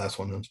 The last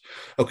one is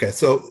okay.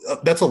 So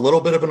that's a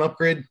little bit of an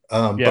upgrade.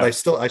 But I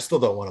still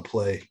don't want to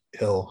play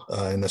Hill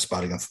in this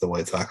spot against the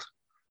White Sox.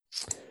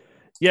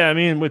 Yeah, I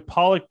mean, with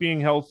Pollock being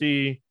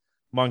healthy,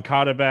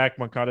 Moncada back.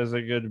 Moncada is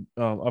a good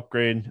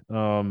upgrade.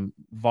 Vaughn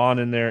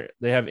in there.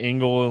 They have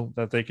Engel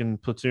that they can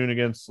platoon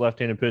against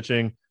left-handed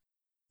pitching.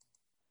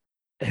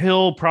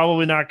 Hill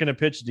probably not going to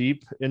pitch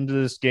deep into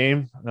this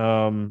game.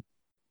 When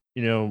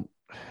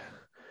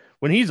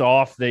he's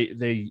off,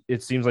 they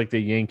it seems like they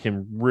yank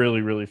him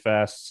really, really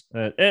fast.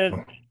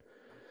 And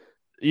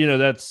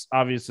that's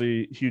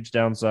obviously a huge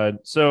downside.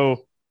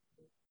 So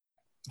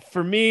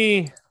for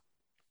me,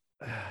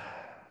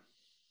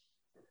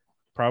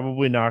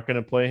 probably not going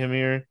to play him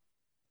here.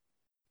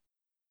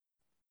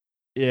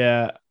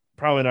 Yeah,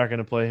 probably not going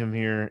to play him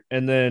here.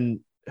 And then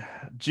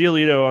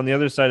Giolito on the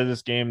other side of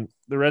this game,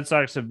 the Red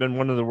Sox have been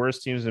one of the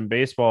worst teams in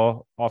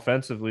baseball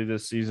offensively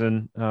this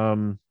season.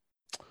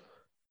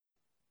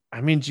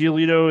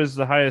 Giolito is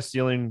the highest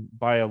ceiling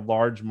by a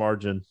large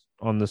margin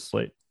on this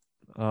slate.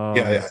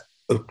 Yeah.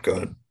 Oh, go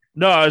ahead.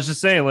 No, I was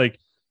just saying, like,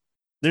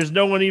 there's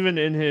no one even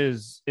in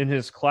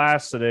his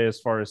class today as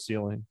far as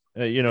ceiling.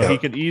 He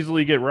could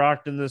easily get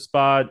rocked in this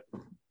spot,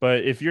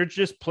 but if you're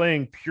just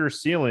playing pure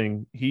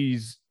ceiling,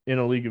 he's in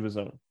a league of his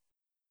own.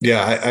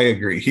 Yeah, I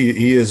agree.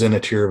 He is in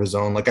a tier of his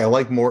own. Like, I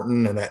like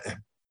Morton, and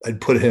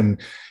I'd put him,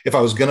 if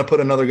I was going to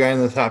put another guy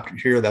in the top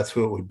tier, that's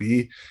who it would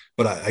be.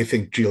 But I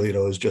think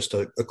Giolito is just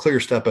a clear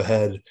step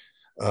ahead.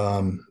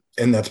 And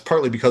that's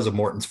partly because of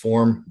Morton's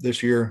form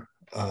this year.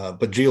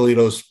 But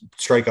Giolito's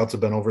strikeouts have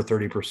been over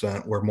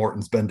 30%, where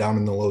Morton's been down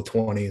in the low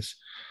 20s.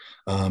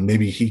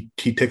 Maybe he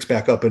ticks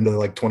back up into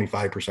like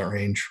 25%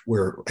 range,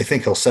 where I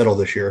think he'll settle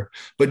this year.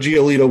 But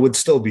Giolito would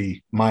still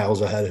be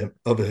miles ahead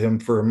of him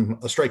from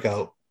a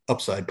strikeout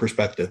upside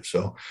perspective.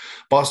 So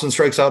Boston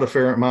strikes out a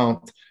fair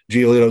amount.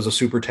 Giolito is a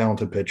super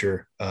talented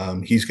pitcher.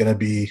 He's going to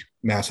be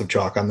massive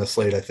chalk on this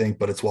slate, I think,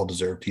 but it's well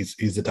deserved. He's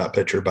the top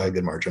pitcher by a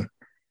good margin.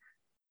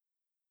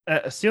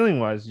 Ceiling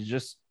wise,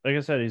 like I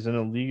said, he's in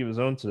a league of his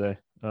own today.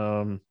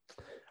 I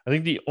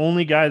think the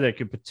only guy that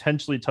could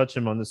potentially touch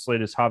him on this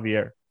slate is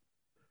Javier.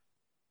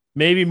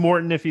 Maybe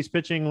Morton if he's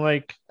pitching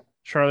like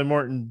Charlie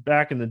Morton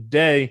back in the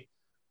day.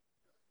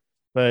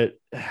 But,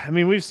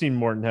 we've seen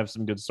Morton have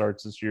some good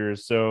starts this year.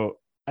 So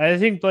I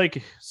think,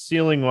 like,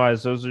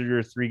 ceiling-wise, those are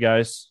your three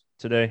guys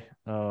today.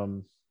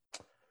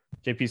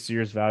 JP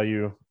Sears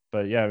value.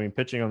 But, yeah,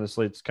 pitching on the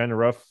slate is kind of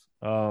rough.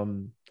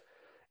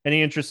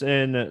 Any interest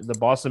in the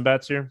Boston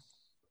bats here?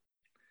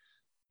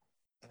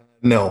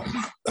 No,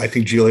 I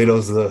think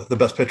Giolito's the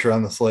best pitcher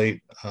on the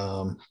slate.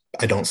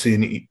 I don't see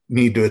any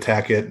need to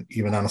attack it,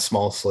 even on a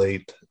small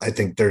slate. I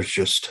think there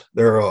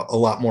are a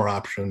lot more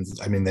options.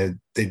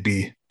 They'd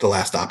be the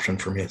last option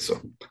for me, so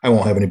I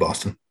won't have any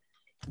Boston.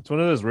 It's one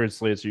of those weird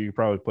slates where you could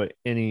probably play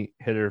any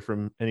hitter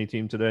from any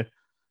team today,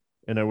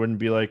 and I wouldn't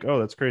be like, oh,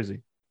 that's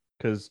crazy.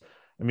 Because,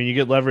 you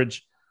get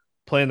leverage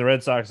playing the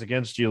Red Sox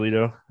against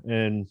Giolito,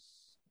 and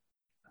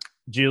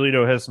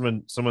Giolito has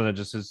someone that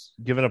just has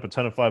given up a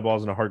ton of fly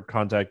balls and a hard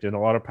contact and a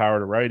lot of power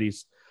to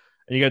righties.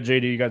 And you got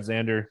JD, you got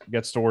Xander, you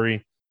got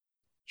Story.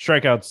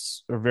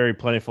 Strikeouts are very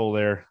plentiful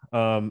there.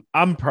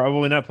 I'm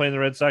probably not playing the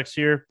Red Sox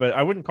here, but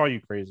I wouldn't call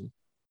you crazy,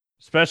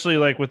 especially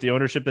like with the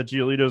ownership that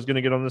Giolito is going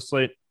to get on this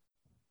slate.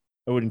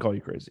 I wouldn't call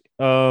you crazy.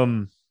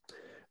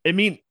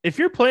 If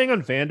you're playing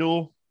on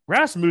FanDuel,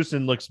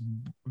 Rasmussen looks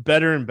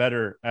better and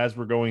better as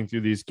we're going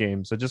through these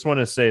games. I just want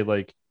to say,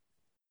 like,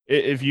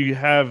 if you're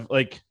a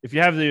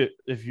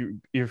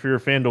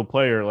FanDuel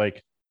player,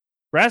 like,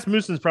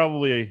 Rasmussen's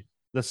probably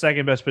the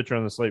second best pitcher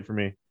on the slate for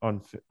me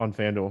on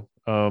FanDuel.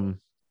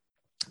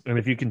 And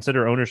if you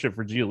consider ownership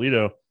for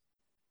Giolito,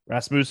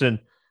 Rasmussen,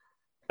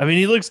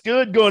 he looks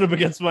good going up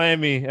against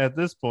Miami at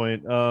this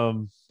point.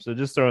 So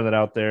just throwing that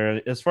out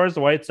there. As far as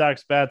the White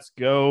Sox bats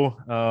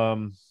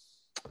go,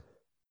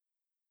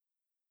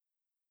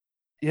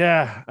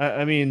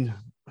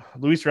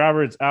 Luis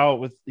Roberts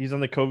out he's on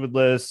the COVID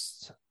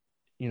list.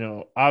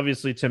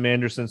 Obviously Tim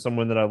Anderson,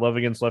 someone that I love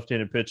against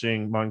left-handed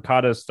pitching.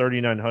 Moncada is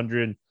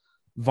 3,900.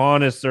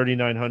 Vaughn is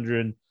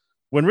 3,900.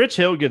 When Rich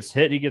Hill gets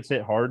hit, he gets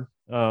hit hard.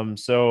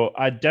 So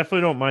I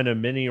definitely don't mind a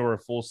mini or a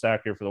full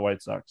stack here for the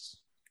White Sox.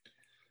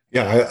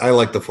 Yeah, I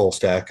like the full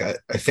stack.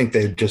 I think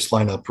they just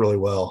line up really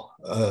well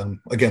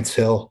against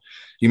Hill.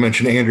 You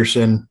mentioned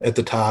Anderson at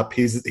the top.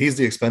 He's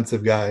the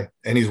expensive guy,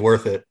 and he's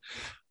worth it.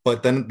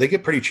 But then they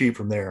get pretty cheap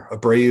from there.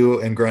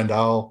 Abreu and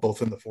Grandal,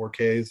 both in the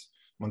 4Ks.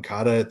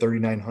 Moncada at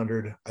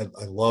 3,900. I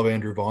love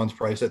Andrew Vaughn's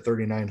price at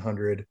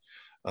 3,900.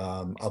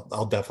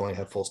 I'll definitely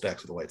have full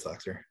stacks with the White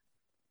Sox here.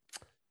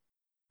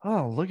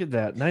 Oh, look at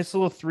that. Nice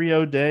little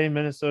 3-0 day.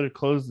 Minnesota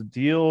closed the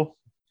deal.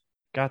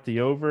 Got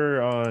the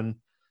over on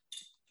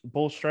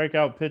both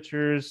strikeout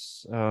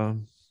pitchers. There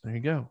you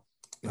go.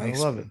 Nice.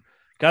 I love it.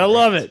 Gotta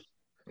love it.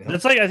 Yep.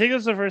 It's like I think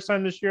it's the first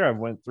time this year I've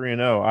went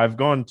 3-0. I've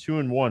gone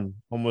 2-1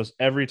 almost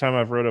every time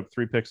I've wrote up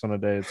 3 picks on a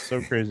day. It's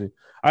so crazy.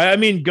 I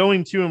mean,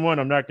 going 2-1,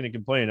 I'm not going to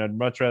complain. I'd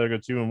much rather go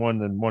 2-1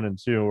 than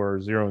 1-2 or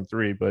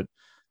 0-3. But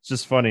it's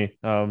just funny.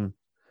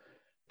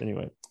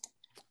 Anyway,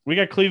 we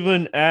got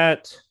Cleveland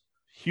at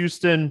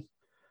Houston.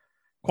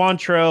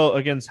 Quantrill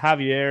against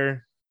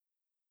Javier.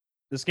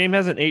 This game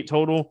has an 8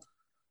 total.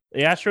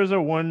 The Astros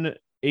are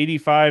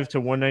 185 to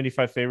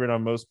 195 favorite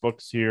on most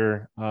books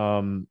here.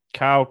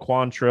 Kyle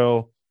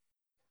Quantrill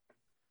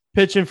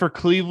pitching for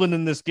Cleveland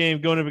in this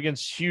game, going up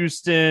against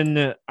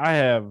Houston. I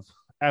have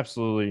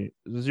absolutely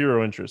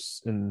zero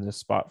interest in this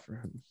spot for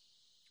him.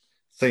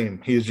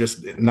 Same. He's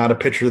just not a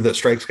pitcher that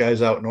strikes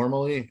guys out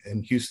normally,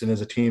 and Houston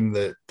is a team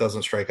that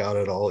doesn't strike out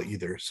at all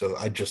either. So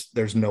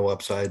there's no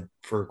upside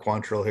for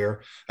Quantrill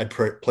here. I'd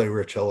play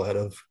Rich Hill ahead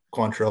of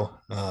Quantrill.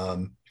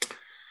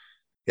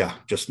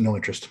 Just no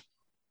interest.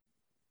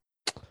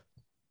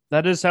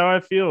 That is how I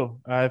feel.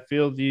 I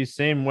feel the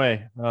same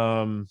way.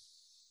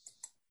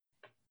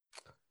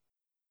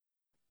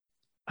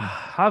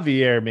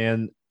 Javier,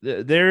 man,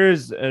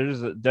 there's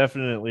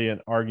definitely an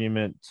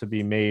argument to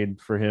be made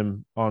for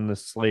him on the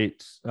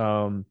slate.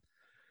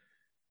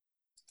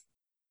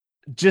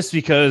 Just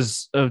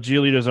because of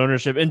Giolito's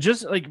ownership and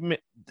just like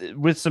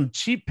with some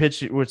cheap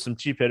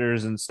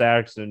hitters and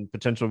stacks and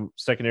potential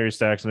secondary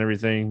stacks and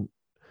everything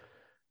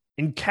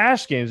in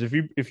cash games.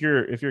 If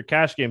you're a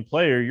cash game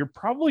player, you're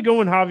probably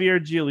going Javier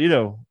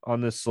Giolito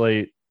on this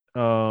slate.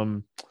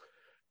 But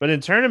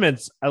in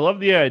tournaments, I love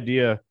the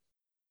idea.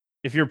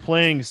 If you're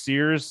playing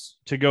Sears,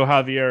 to go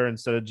Javier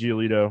instead of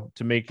Giolito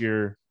to make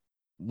your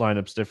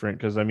lineups different.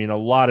 Because, I mean, a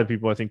lot of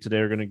people I think today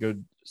are going to go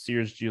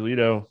Sears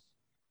Giolito.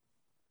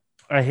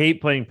 I hate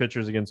playing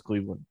pitchers against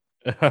Cleveland.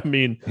 I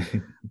mean,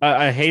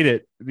 I hate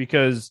it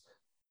because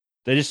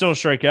they just don't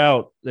strike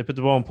out. They put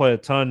the ball in play a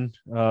ton.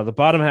 The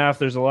bottom half,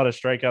 there's a lot of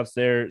strikeouts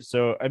there.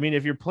 So, I mean,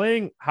 if you're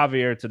playing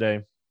Javier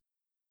today,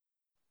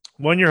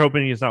 one, you're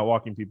hoping he's not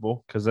walking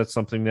people because that's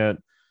something that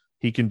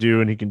he can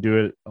do, and he can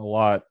do it a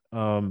lot.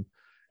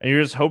 And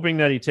you're just hoping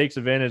that he takes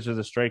advantage of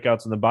the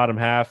strikeouts in the bottom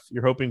half.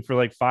 You're hoping for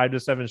like 5 to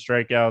 7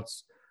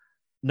 strikeouts,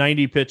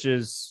 90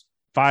 pitches,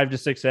 5 to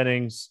 6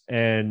 innings.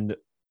 And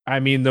I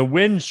mean, the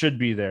win should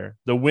be there.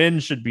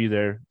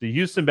 The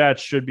Houston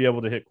bats should be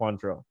able to hit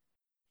Quantrill.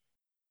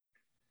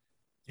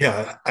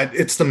 Yeah,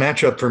 it's the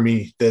matchup for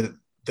me that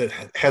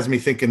has me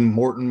thinking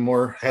Morton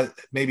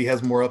maybe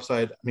has more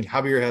upside. I mean,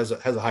 Javier has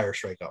a higher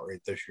strikeout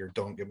rate this year.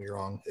 Don't get me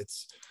wrong.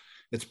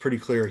 It's pretty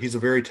clear. He's a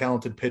very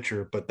talented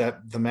pitcher, but the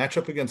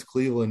matchup against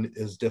Cleveland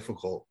is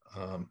difficult.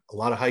 A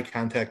lot of high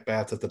contact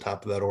bats at the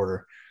top of that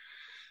order.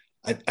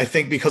 I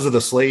think because of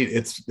the slate,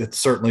 it's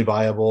certainly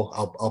viable.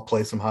 I'll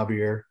play some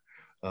Javier.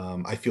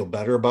 I feel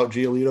better about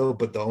Giolito,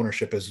 but the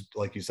ownership is,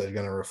 like you said,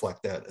 going to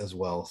reflect that as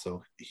well.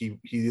 So he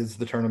is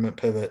the tournament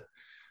pivot.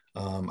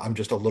 I'm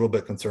just a little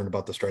bit concerned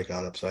about the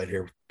strikeout upside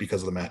here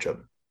because of the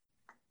matchup.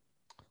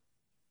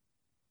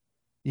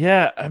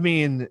 Yeah, I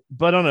mean,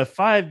 but on a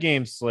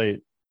 5-game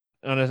slate,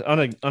 on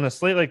a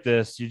slate like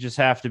this, you just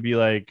have to be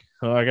like,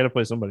 oh, I got to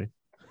play somebody.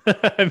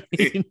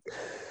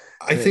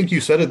 I think you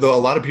said it though. A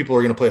lot of people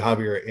are going to play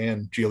Javier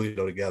and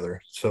Giolito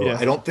together, so yeah.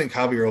 I don't think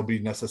Javier will be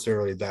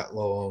necessarily that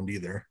low owned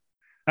either.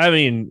 I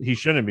mean, he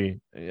shouldn't be.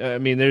 I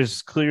mean,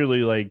 there's clearly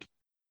like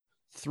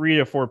 3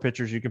 to 4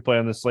 pitchers you can play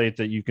on the slate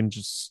that you can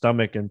just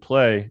stomach and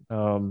play.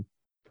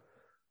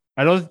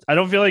 I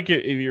don't feel like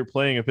if you're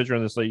playing a pitcher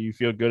on the slate, you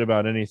feel good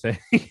about anything.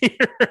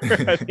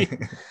 I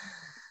mean,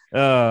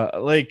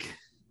 like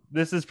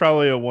this is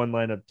probably a one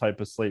lineup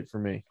type of slate for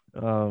me.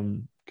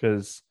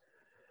 Because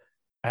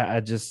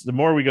I just, the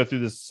more we go through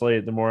this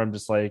slate, the more I'm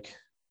just like,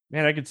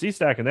 man, I could see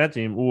stacking that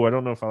team. Ooh, I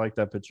don't know if I like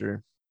that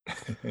pitcher.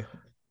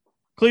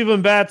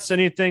 Cleveland bats,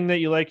 anything that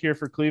you like here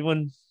for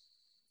Cleveland?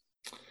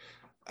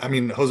 I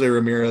mean, Jose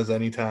Ramirez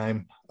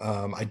anytime.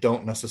 I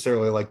don't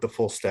necessarily like the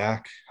full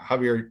stack.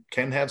 Javier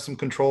can have some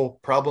control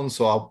problems,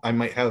 so I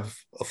might have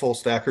a full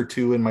stack or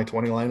 2 in my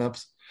 20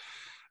 lineups.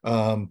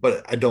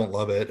 But I don't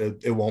love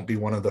it. It won't be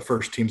one of the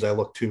first teams I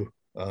look to.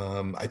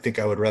 I think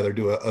I would rather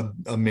do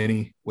a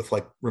mini with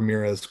like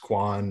Ramirez,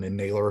 Quan, and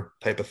Naylor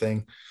type of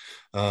thing.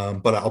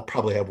 But I'll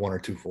probably have 1 or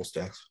 2 full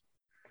stacks.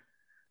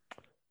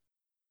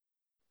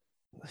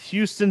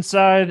 Houston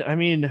side, I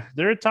mean,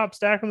 they're a top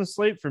stack on the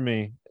slate for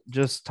me.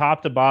 Just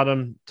top to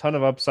bottom, ton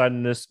of upside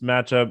in this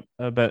matchup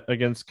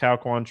against Cal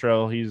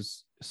Quantrill.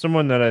 He's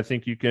someone that I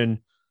think you can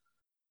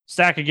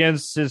stack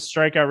against. His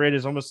strikeout rate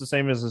is almost the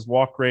same as his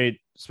walk rate,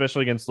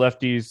 especially against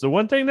lefties. The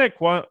one thing that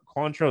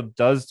Quantrill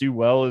does do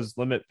well is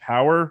limit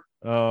power.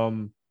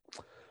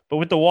 But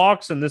with the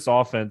walks in this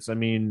offense, I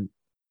mean,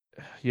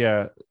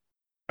 yeah,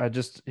 I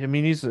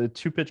mean, he's a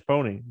two pitch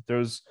pony.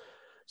 There's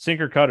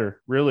sinker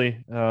cutter, really.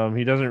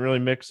 He doesn't really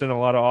mix in a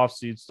lot of off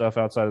seed stuff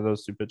outside of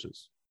those two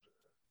pitches.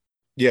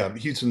 Yeah,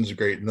 Houston's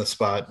great in this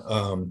spot.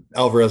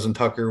 Alvarez and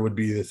Tucker would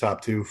be the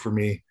top two for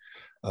me.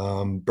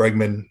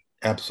 Bregman,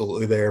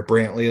 absolutely there.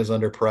 Brantley is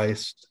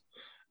underpriced.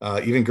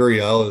 Even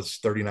Gurriel is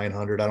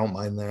 3,900. I don't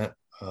mind that.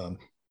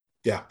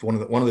 Yeah, one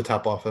of the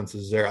top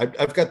offenses there.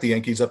 I've got the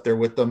Yankees up there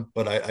with them,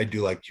 but I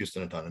do like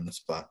Houston a ton in this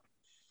spot.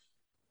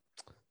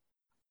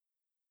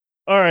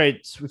 All right,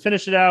 we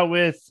finish it out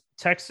with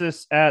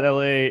Texas at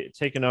LA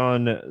taking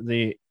on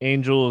the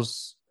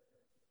Angels.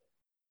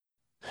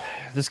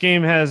 This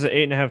game has an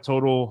 8.5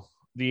 total.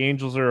 The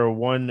Angels are a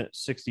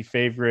 160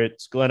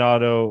 favorites. Glenn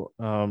Otto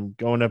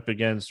going up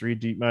against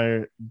Reed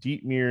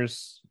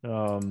Dietmers.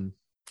 I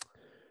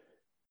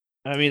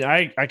mean,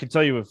 I can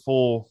tell you with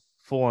full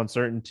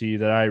uncertainty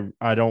that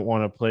I don't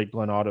want to play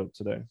Glenn Otto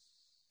today.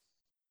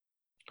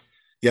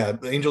 Yeah,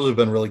 the Angels have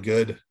been really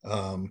good.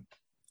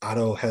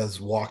 Otto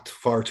has walked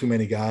far too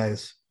many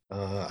guys.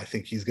 I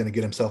think he's going to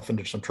get himself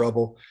into some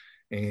trouble,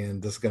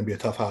 and this is going to be a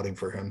tough outing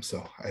for him.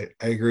 So I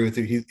agree with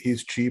you.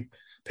 He's cheap.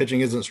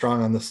 Pitching isn't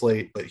strong on the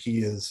slate, but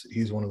he's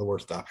one of the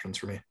worst options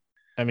for me.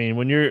 I mean,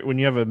 when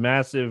you have a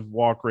massive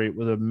walk rate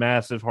with a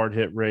massive hard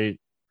hit rate,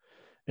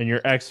 and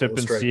your xFIP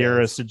and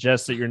Sierra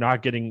suggests that you're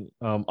not getting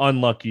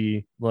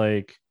unlucky,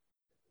 like,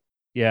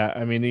 yeah,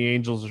 I mean, the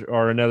Angels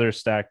are another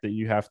stack that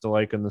you have to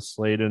like on the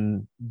slate.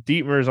 And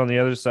Dietmer's on the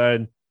other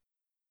side.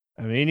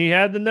 I mean, he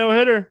had the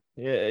no-hitter.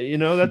 You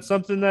know, that's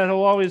something that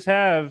he'll always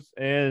have,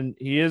 and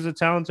he is a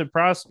talented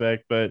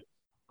prospect, but,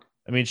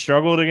 I mean,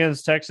 struggled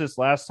against Texas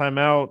last time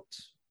out,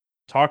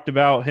 talked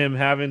about him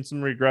having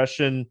some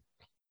regression.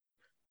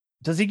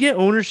 Does he get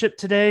ownership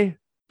today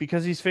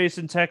because he's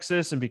facing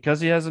Texas and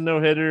because he has a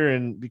no-hitter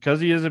and because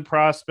he is a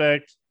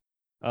prospect?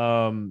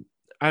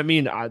 I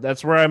mean,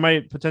 that's where I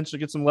might potentially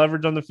get some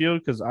leverage on the field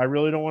because I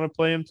really don't want to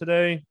play him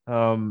today.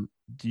 Do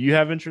you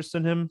have interest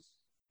in him?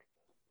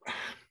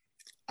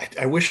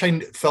 I wish I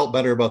felt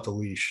better about the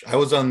leash. I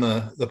was on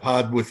the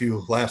pod with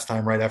you last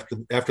time, right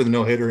after the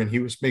no hitter, and he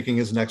was making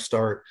his next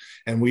start,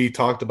 and we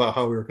talked about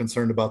how we were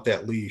concerned about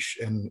that leash.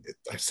 And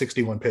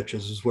 61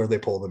 pitches is where they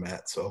pulled him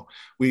at, so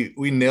we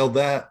nailed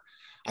that.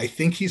 I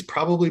think he's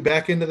probably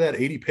back into that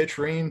 80 pitch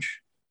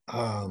range.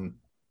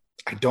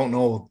 I don't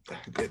know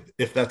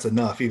if that's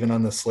enough, even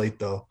on the slate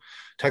though.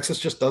 Texas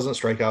just doesn't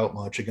strike out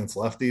much against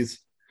lefties.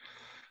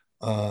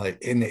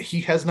 And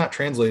he has not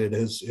translated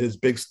his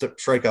big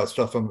strikeout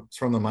stuff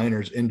from the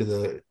minors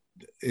into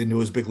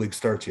his big league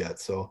starts yet.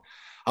 So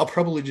I'll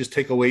probably just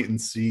take a wait and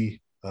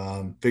see,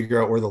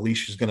 figure out where the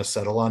leash is going to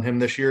settle on him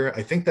this year.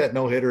 I think that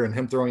no hitter and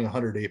him throwing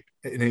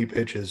 108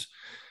 pitches,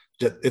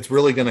 it's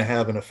really going to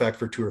have an effect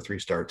for 2 or 3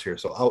 starts here.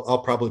 So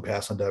I'll probably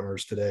pass on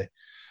Detmers today.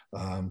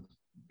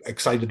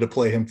 Excited to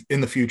play him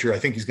in the future. I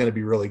think he's going to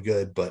be really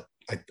good, but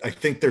I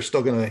think they're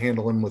still going to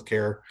handle him with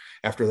care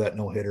after that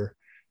no hitter.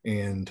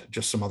 And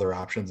just some other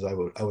options I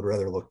would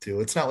rather look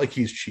to. It's not like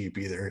he's cheap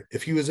either.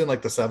 If he was in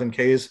like the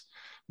 7Ks,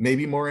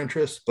 maybe more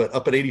interest, but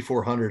up at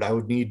 8,400, I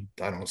would need,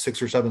 I don't know,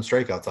 6 or 7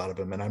 strikeouts out of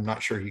him. And I'm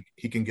not sure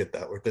he can get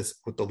that with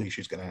the leash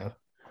he's going to have.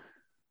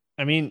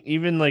 I mean,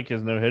 even like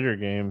his no-hitter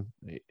game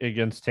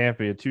against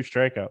Tampa, he had 2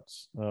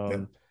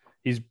 strikeouts.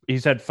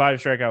 He's had 5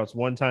 strikeouts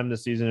one time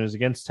this season. It was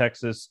against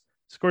Texas.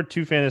 Scored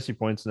 2 fantasy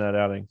points in that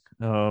outing.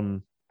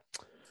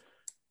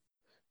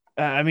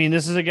 I mean,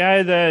 this is a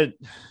guy that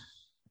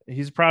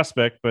he's a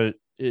prospect, but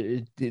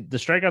the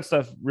strikeout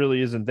stuff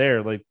really isn't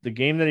there. Like the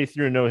game that he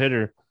threw a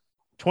no-hitter,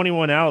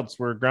 21 outs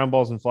were ground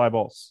balls and fly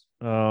balls.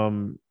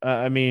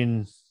 I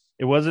mean,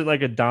 it wasn't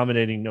like a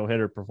dominating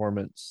no-hitter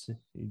performance.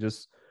 He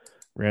just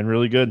ran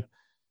really good.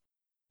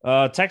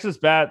 Texas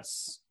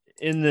bats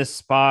in this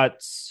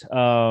spot.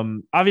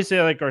 Obviously,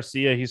 I like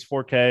Garcia. He's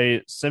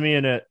 4K.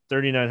 Simeon at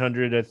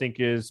 3,900, I think,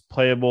 is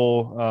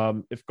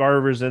playable. If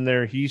Garver's in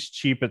there, he's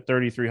cheap at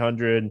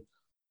 3,300.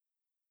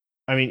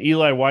 I mean,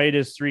 Eli White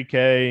is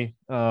 3K.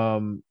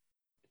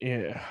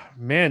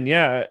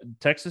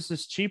 Texas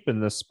is cheap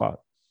in this spot.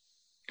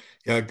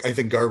 Yeah, I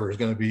think Garver is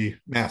going to be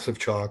massive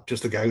chalk.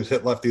 Just a guy who's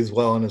hit lefty as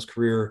well in his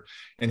career,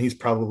 and he's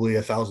probably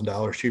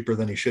 $1,000 cheaper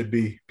than he should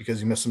be because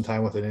he missed some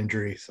time with an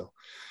injury. So,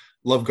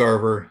 love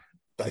Garver.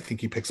 I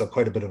think he picks up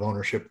quite a bit of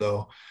ownership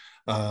though.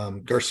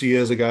 Garcia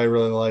is a guy I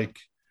really like.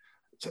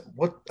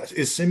 What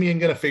is Simeon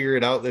going to figure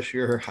it out this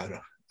year?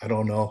 I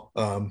don't know.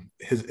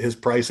 His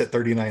price at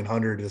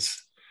 3,900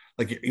 is.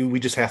 Like we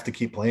just have to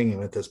keep playing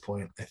him at this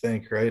point, I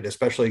think, right?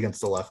 Especially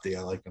against the lefty.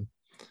 I like him.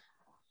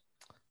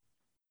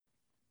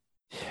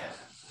 Yeah.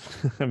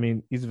 I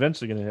mean, he's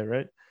eventually going to hit,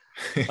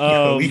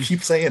 right? We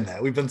keep saying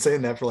that. We've been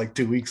saying that for like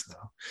 2 weeks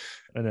now.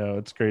 I know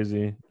it's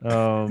crazy.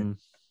 I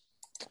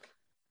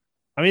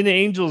mean,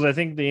 I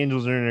think the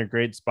Angels are in a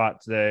great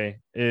spot today.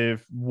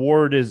 If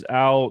Ward is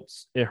out,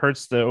 it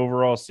hurts the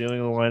overall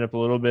ceiling of the lineup a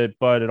little bit,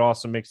 but it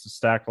also makes the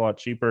stack a lot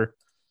cheaper.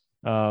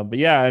 But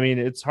yeah, I mean,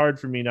 it's hard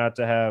for me not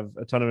to have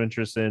a ton of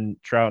interest in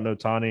Trout and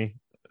Otani.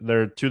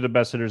 They're two of the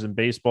best hitters in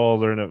baseball.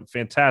 They're in a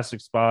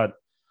fantastic spot.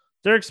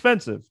 They're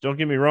expensive. Don't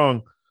get me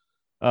wrong.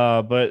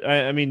 But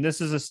I mean,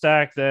 this is a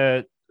stack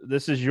that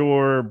this is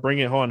your bring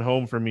it on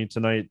home for me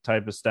tonight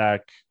type of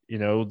stack. You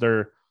know,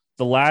 they're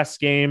the last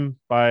game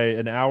by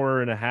an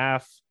hour and a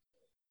half.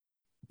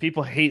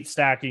 People hate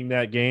stacking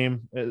that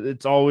game.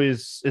 It's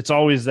always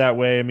that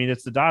way. I mean,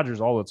 it's the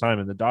Dodgers all the time,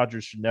 and the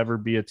Dodgers should never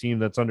be a team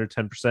that's under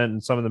 10%.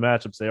 In some of the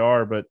matchups they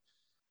are, but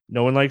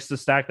no one likes to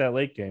stack that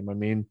late game. I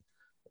mean,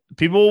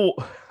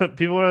 people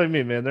people are like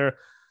me, man.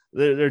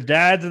 They're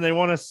dads and they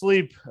want to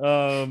sleep.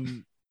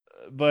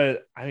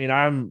 But I mean,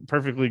 I'm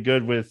perfectly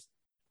good with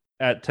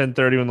at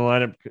 10:30 when the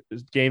lineup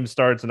game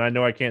starts, and I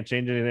know I can't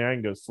change anything. I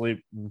can go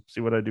sleep and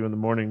see what I do in the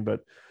morning.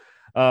 But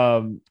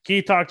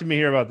Keith, talk to me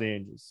here about the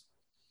Angels.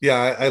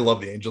 Yeah, I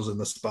love the Angels in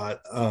this spot.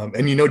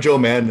 And Joe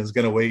Madden is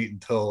going to wait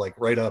until like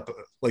right up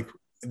like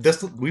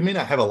this. We may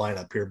not have a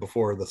lineup here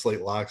before the slate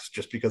locks,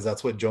 just because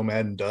that's what Joe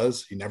Madden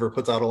does. He never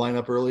puts out a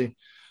lineup early.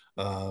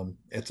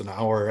 It's an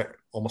hour,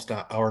 almost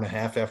an hour and a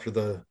half after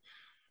the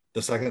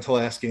second to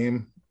last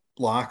game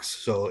locks.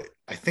 So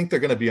I think they're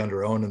going to be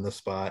under owned in this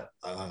spot.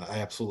 I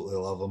absolutely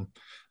love them.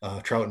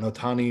 Trout and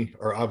Otani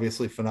are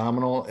obviously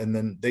phenomenal, and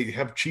then they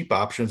have cheap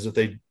options that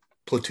they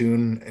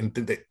platoon and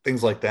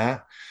things like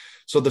that.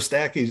 So the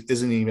stack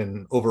isn't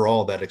even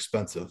overall that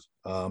expensive.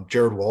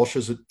 Jared Walsh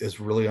is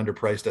really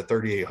underpriced at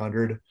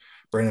 3,800.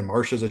 Brandon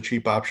Marsh is a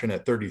cheap option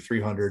at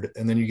 3,300,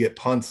 and then you get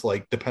punts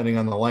like, depending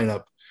on the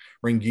lineup,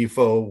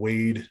 Rengifo,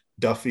 Wade,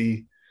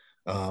 Duffy,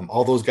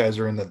 all those guys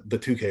are in the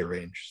 2K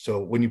range. So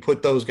when you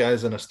put those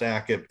guys in a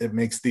stack, it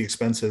makes the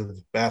expensive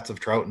bats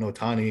of Trout and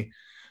Otani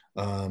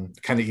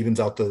kind of evens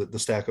out the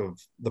stack of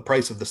the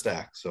price of the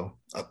stack. So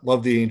I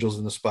love the Angels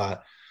in the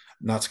spot.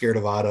 Not scared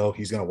of Otto.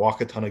 He's going to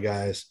walk a ton of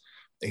guys.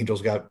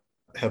 Angels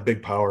have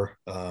big power.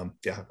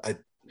 Yeah,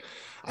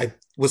 I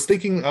was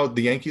thinking out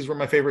the Yankees were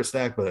my favorite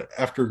stack, but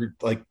after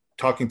like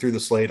talking through the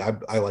slate,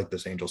 I like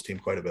this Angels team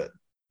quite a bit.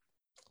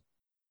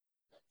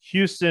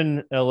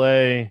 Houston,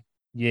 LA,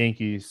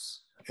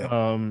 Yankees.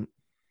 Yeah.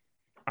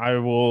 I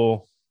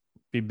will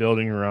be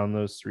building around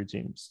those three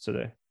teams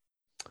today.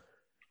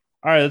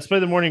 All right, let's play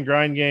the morning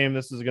grind game.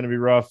 This is going to be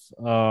rough.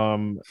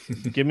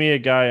 Give me a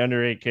guy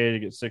under 8K to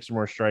get 6 or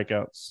more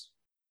strikeouts.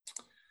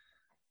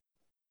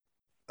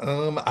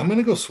 I'm going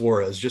to go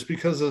Suarez just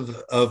because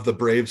of the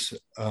Braves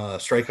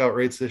strikeout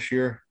rates this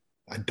year.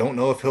 I don't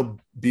know if he'll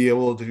be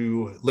able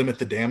to limit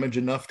the damage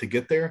enough to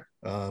get there,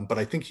 but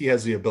I think he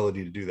has the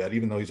ability to do that,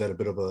 even though he's had a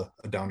bit of a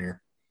down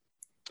year.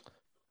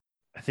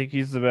 I think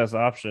he's the best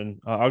option.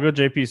 I'll go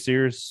JP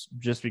Sears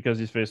just because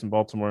he's facing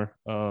Baltimore,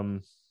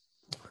 and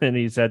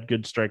he's had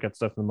good strikeout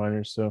stuff in the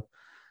minors. So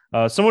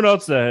someone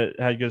else that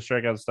had good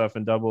strikeout stuff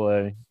in Double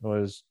A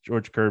was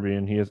George Kirby,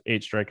 and he has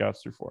 8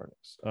 strikeouts through 4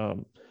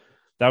 innings.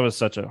 That was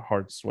such a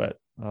hard sweat.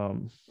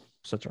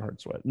 Such a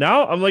hard sweat.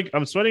 Now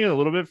I'm sweating it a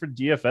little bit for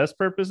DFS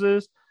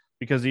purposes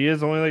because he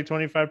is only like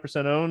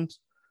 25% owned,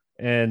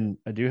 and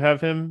I do have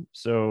him,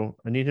 so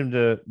I need him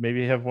to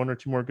maybe have 1 or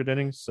 2 more good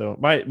innings. So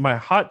my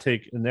hot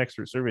take in the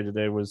expert survey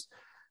today was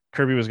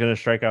Kirby was going to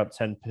strike out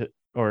 10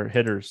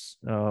 hitters.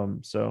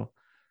 So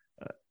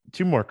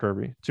 2 more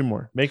Kirby, 2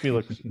 more. Make me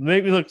look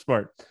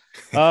smart.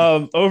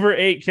 Over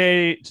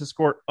 8K to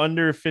score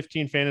under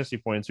 15 fantasy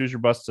points. Who's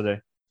your bust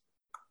today?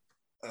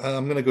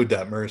 I'm going to go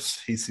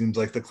Detmers. He seems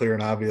like the clear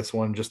and obvious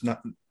one, just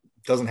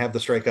doesn't have the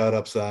strikeout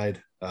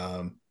upside.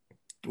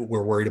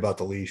 We're worried about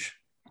the leash.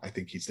 I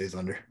think he stays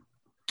under.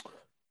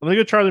 I'm going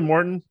to go Charlie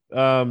Morton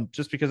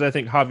just because I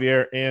think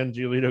Javier and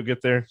Giolito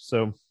get there.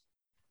 So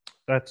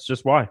that's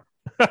just why.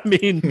 I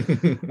mean,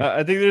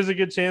 I think there's a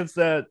good chance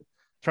that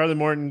Charlie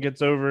Morton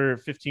gets over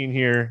 15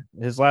 here.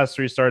 His last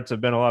 3 starts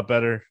have been a lot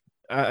better.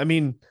 I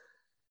mean,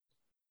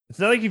 it's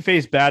not like he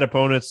faced bad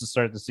opponents to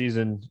start the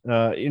season.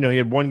 He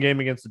had 1 game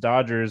against the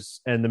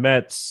Dodgers and the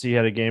Mets. He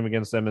had a game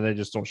against them and they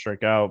just don't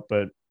strike out,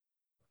 but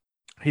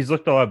he's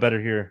looked a lot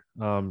better here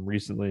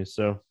recently.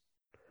 So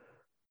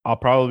I'll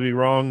probably be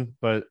wrong,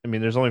 but I mean,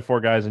 there's only 4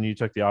 guys and you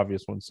took the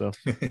obvious one. So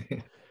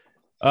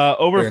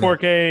over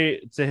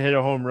 4K to hit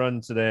a home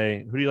run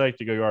today. Who do you like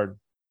to go yard?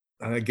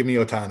 Give me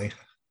Otani.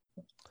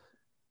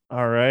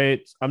 All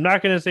right. I'm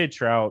not going to say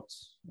Trout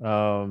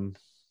because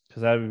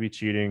that would be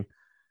cheating.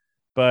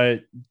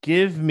 But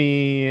give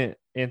me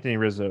Anthony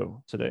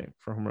Rizzo today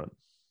for home run.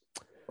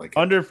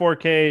 Under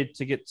 4K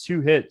to get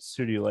 2 hits.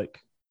 Who do you like?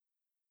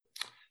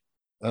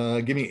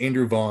 Give me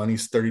Andrew Vaughn.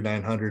 He's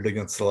 3,900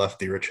 against the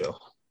lefty Rich Hill.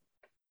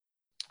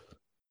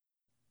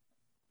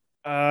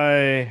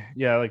 I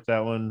like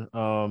that one.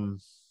 I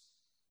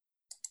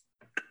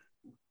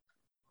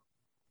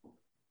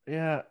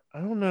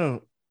don't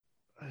know.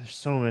 There's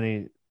so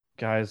many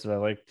guys that I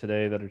like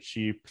today that are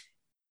cheap.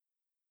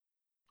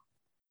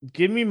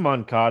 Give me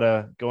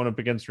Moncada going up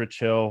against Rich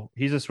Hill.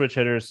 He's a switch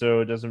hitter, so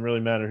it doesn't really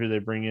matter who they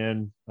bring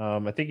in.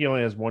 I think he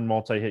only has one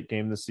multi-hit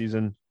game this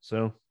season,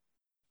 so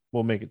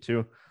we'll make it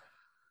two.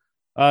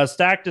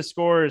 Stack to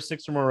score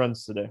 6 or more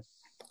runs today.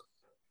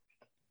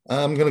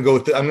 I'm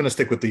gonna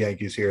stick with the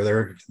Yankees here.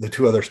 They're the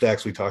two other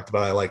stacks we talked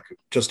about. I like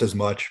just as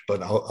much,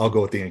 but I'll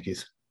go with the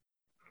Yankees.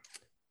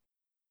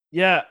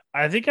 Yeah,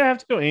 I think I have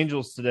to go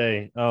Angels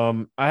today.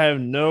 I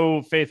have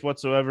no faith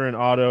whatsoever in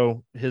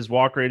Otto. His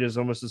walk rate is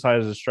almost as high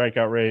as his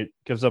strikeout rate.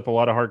 Gives up a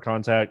lot of hard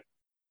contact,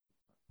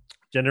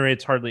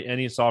 generates hardly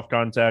any soft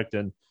contact,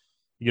 and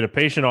you get a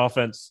patient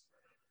offense.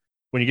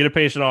 When you get a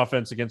patient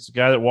offense against a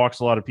guy that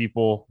walks a lot of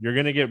people, you're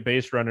going to get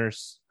base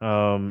runners.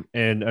 And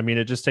I mean,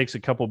 it just takes a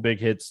couple big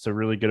hits to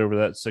really get over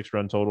that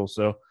 6-run total.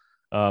 So,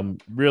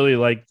 really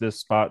like this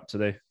spot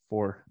today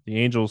for the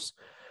Angels.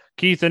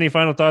 Keith, any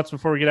final thoughts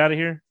before we get out of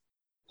here?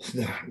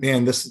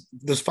 Man, this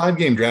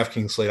 5-game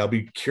DraftKings slate, I'll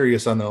be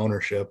curious on the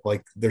ownership.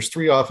 Like, there's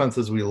 3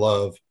 offenses we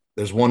love.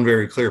 There's one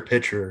very clear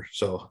pitcher,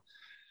 so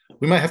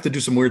we might have to do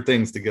some weird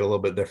things to get a little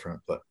bit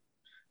different, but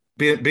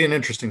be an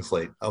interesting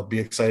slate. I'll be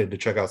excited to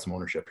check out some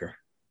ownership here.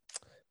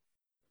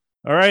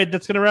 All right,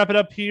 that's going to wrap it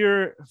up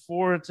here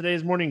for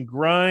today's morning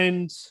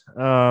grind.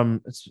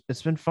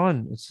 It's been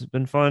fun. It's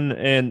been fun,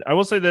 and I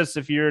will say this: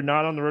 if you're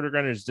not on the Roto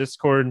Grinders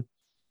Discord,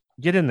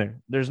 get in there.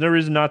 There's no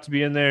reason not to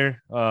be in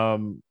there.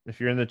 If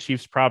you're in the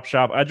Chiefs prop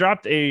shop, I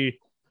dropped a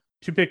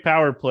 2-pick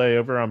power play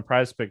over on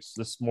Prize Picks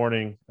this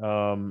morning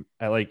at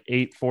like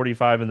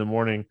 8:45 in the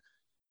morning.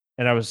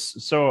 And I was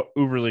so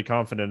uberly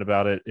confident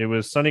about it. It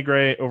was Sonny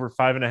Gray over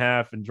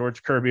 5.5 and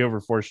George Kirby over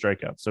 4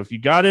 strikeouts. So if you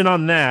got in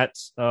on that,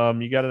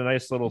 you got a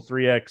nice little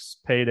 3x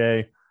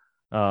payday.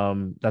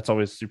 That's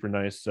always super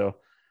nice. So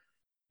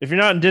if you're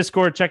not in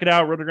Discord, check it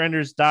out.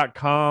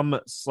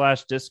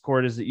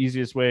 rotogrinders.com/Discord is the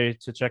easiest way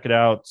to check it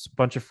out. It's a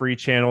bunch of free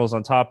channels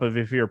on top of,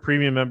 if you're a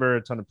premium member,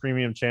 a ton of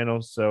premium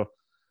channels. So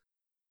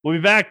we'll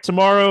be back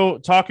tomorrow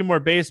talking more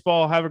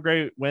baseball. Have a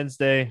great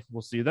Wednesday.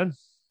 We'll see you then.